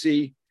me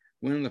USC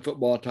winning the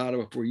football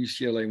title before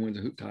UCLA wins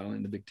a hoop title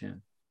in the Big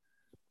Ten.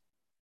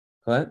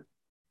 What?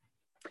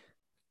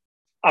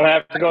 I'm gonna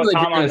have to go with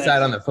Tom on this.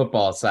 Side on the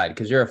football side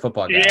because you're a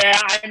football guy. Yeah,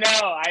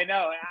 I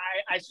know.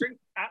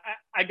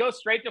 I go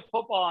straight to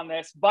football on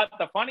this. But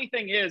the funny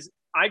thing is,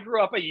 I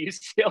grew up a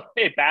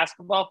UCLA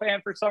basketball fan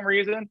for some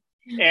reason,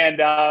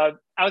 and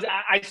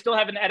I still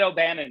have an Ed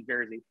O'Bannon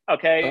jersey.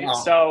 Okay,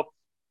 so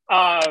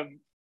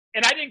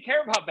and I didn't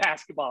care about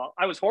basketball.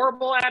 I was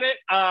horrible at it.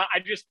 I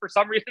just for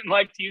some reason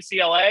liked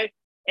UCLA,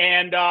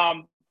 and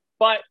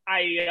but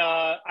I'm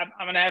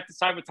gonna have to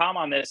side with Tom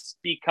on this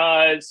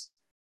because.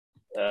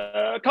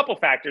 A couple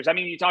factors. I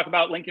mean, you talk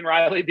about Lincoln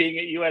Riley being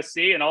at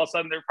USC and all of a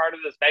sudden they're part of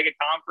this mega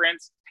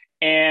conference.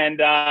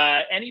 And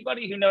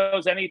anybody who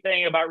knows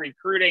anything about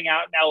recruiting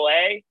out in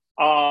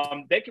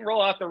LA, they can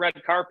roll out the red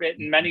carpet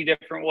in many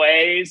different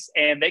ways.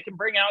 And they can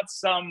bring out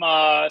some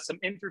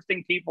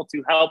interesting people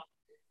to help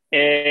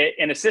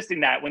in assisting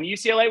that. When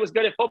UCLA was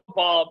good at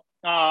football,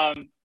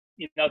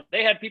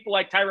 they had people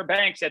like Tyra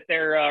Banks at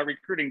their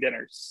recruiting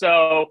dinners.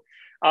 So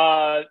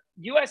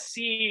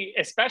USC,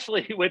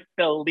 especially with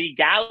the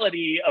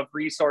legality of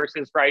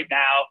resources right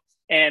now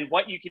and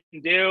what you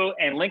can do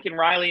and Lincoln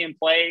Riley in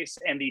place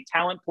and the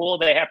talent pool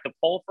they have to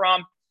pull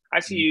from, I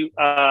see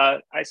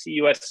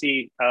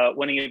USC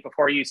winning it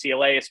before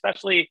UCLA,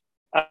 especially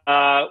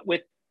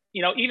with,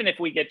 even if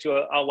we get to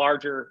a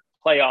larger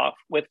playoff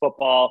with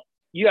football,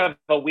 you have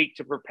a week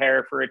to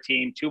prepare for a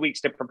team, 2 weeks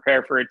to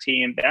prepare for a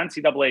team. The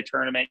NCAA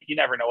tournament, you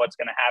never know what's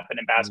going to happen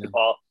in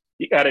basketball.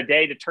 You got a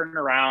day to turn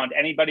around.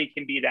 Anybody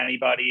can beat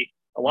anybody.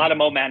 A lot of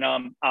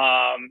momentum.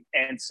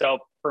 And so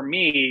for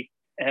me,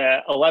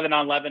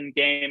 11-on-11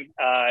 game,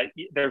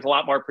 there's a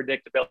lot more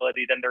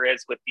predictability than there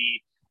is with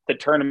the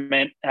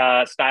tournament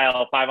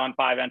style 5-on-5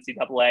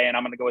 NCAA. And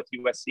I'm going to go with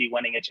USC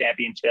winning a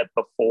championship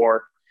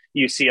before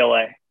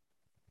UCLA.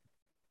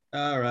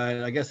 All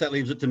right. I guess that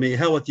leaves it to me.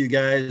 Hell with you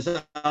guys.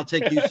 I'll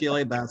take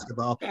UCLA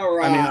basketball. All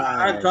right.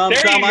 I mean, Tom,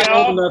 I'm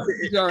old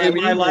enough in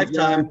my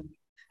lifetime.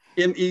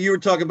 You were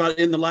talking about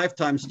in the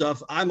lifetime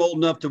stuff. I'm old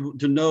enough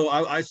to know.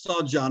 I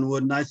saw John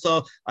Wooden. I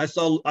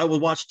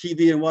would watch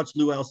TV and watch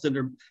Lou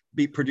Alcindor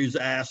beat Purdue's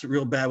ass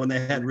real bad when they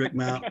had Rick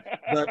Mount.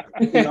 But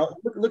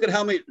look at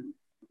how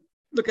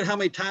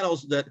many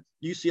titles that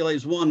UCLA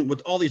has won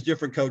with all these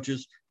different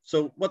coaches.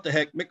 So what the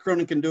heck? Mick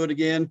Cronin can do it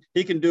again.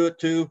 He can do it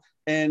too.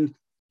 And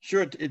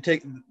sure,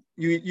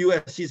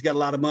 USC's got a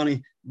lot of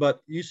money, but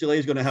UCLA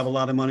is going to have a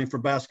lot of money for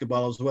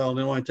basketball as well. And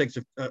it only takes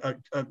a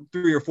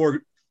 3 or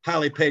 4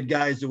 highly paid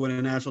guys to win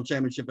a national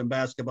championship in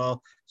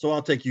basketball. So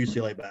I'll take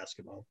UCLA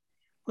basketball.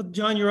 Well,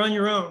 John, you're on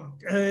your own.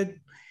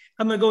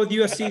 I'm going to go with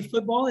USC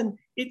football. And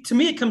to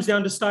me, it comes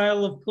down to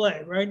style of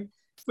play, right?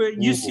 For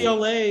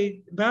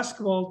UCLA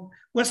basketball,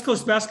 West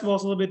Coast basketball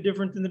is a little bit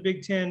different than the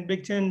Big Ten.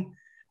 Big Ten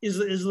is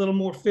a little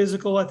more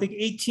physical. I think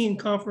 18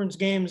 conference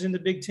games in the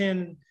Big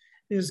Ten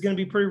is going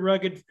to be pretty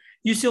rugged.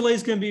 UCLA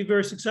is going to be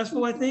very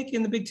successful, I think,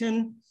 in the Big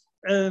Ten.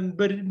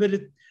 But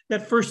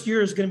that first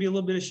year is going to be a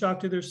little bit of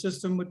shock to their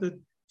system with the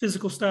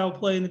physical style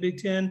play in the Big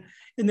Ten.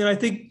 And then I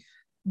think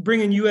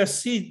bringing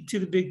USC to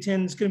the Big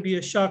Ten is going to be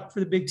a shock for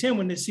the Big Ten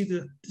when they see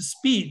the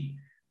speed,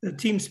 the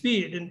team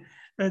speed.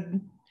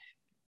 And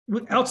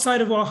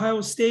outside of Ohio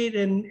State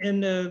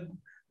and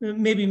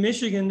maybe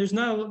Michigan, there's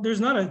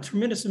not a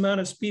tremendous amount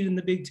of speed in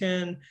the Big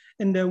Ten.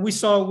 And we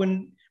saw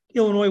when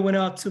Illinois went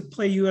out to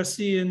play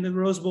USC in the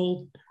Rose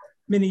Bowl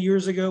many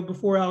years ago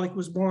before Alec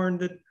was born,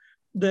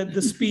 that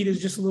the speed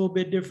is just a little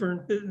bit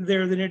different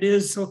there than it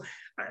is. So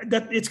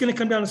that it's going to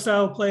come down to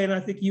style of play. And I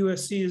think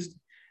USC is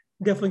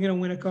definitely going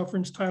to win a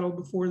conference title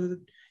before the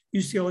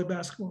UCLA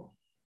basketball.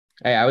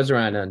 Hey, I was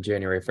around on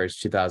January 1st,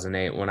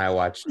 2008, when I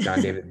watched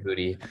John David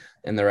Booty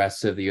and the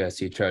rest of the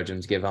USC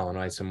Trojans give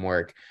Illinois some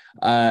work.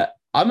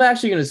 I'm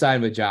actually going to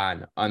side with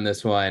John on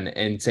this one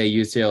and say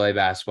UCLA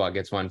basketball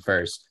gets one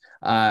first.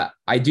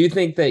 I do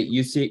think that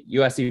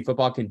USC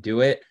football can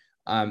do it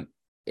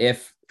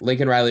if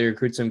Lincoln Riley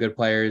recruits some good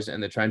players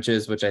in the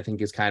trenches, which I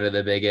think is kind of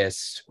the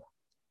biggest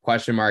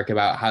question mark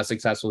about how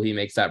successful he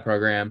makes that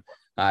program.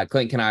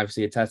 Clint can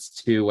obviously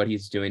attest to what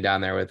he's doing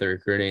down there with the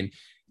recruiting.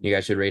 You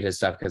guys should read his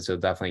stuff because he'll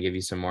definitely give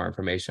you some more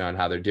information on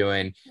how they're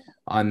doing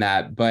on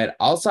that. But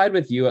I'll side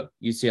with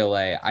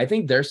UCLA. I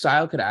think their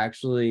style could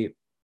actually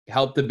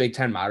help the Big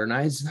Ten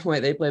modernize the way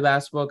they play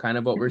basketball, kind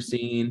of what we're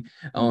seeing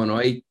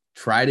Illinois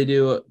try to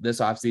do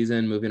this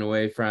offseason, moving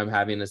away from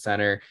having a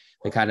center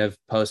that kind of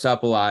post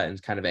up a lot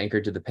and kind of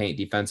anchored to the paint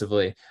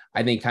defensively.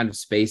 I think kind of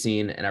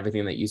spacing and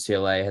everything that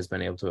UCLA has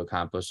been able to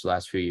accomplish the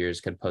last few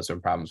years could pose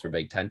some problems for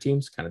Big Ten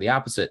teams, kind of the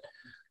opposite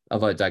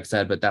of what Doug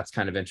said, but that's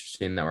kind of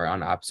interesting that we're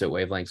on opposite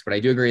wavelengths. But I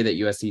do agree that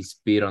USC's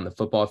speed on the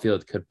football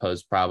field could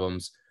pose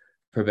problems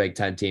for Big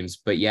Ten teams.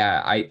 But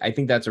yeah, I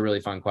think that's a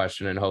really fun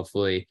question, and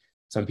hopefully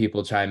some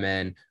people chime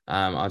in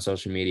on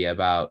social media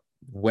about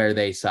where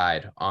they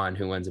side on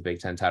who wins a Big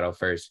Ten title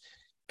first.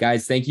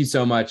 Guys, thank you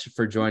so much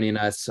for joining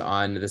us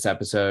on this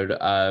episode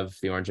of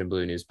the Orange and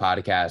Blue News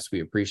podcast. We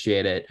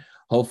appreciate it.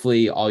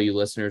 Hopefully all you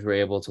listeners were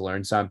able to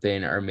learn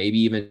something, or maybe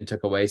even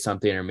took away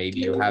something, or maybe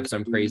you have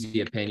some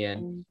crazy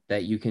opinion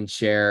that you can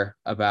share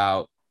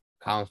about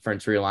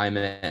conference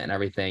realignment and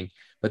everything.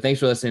 But thanks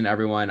for listening,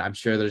 everyone. I'm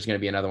sure there's going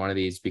to be another one of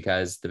these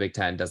because the Big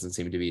Ten doesn't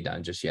seem to be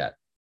done just yet.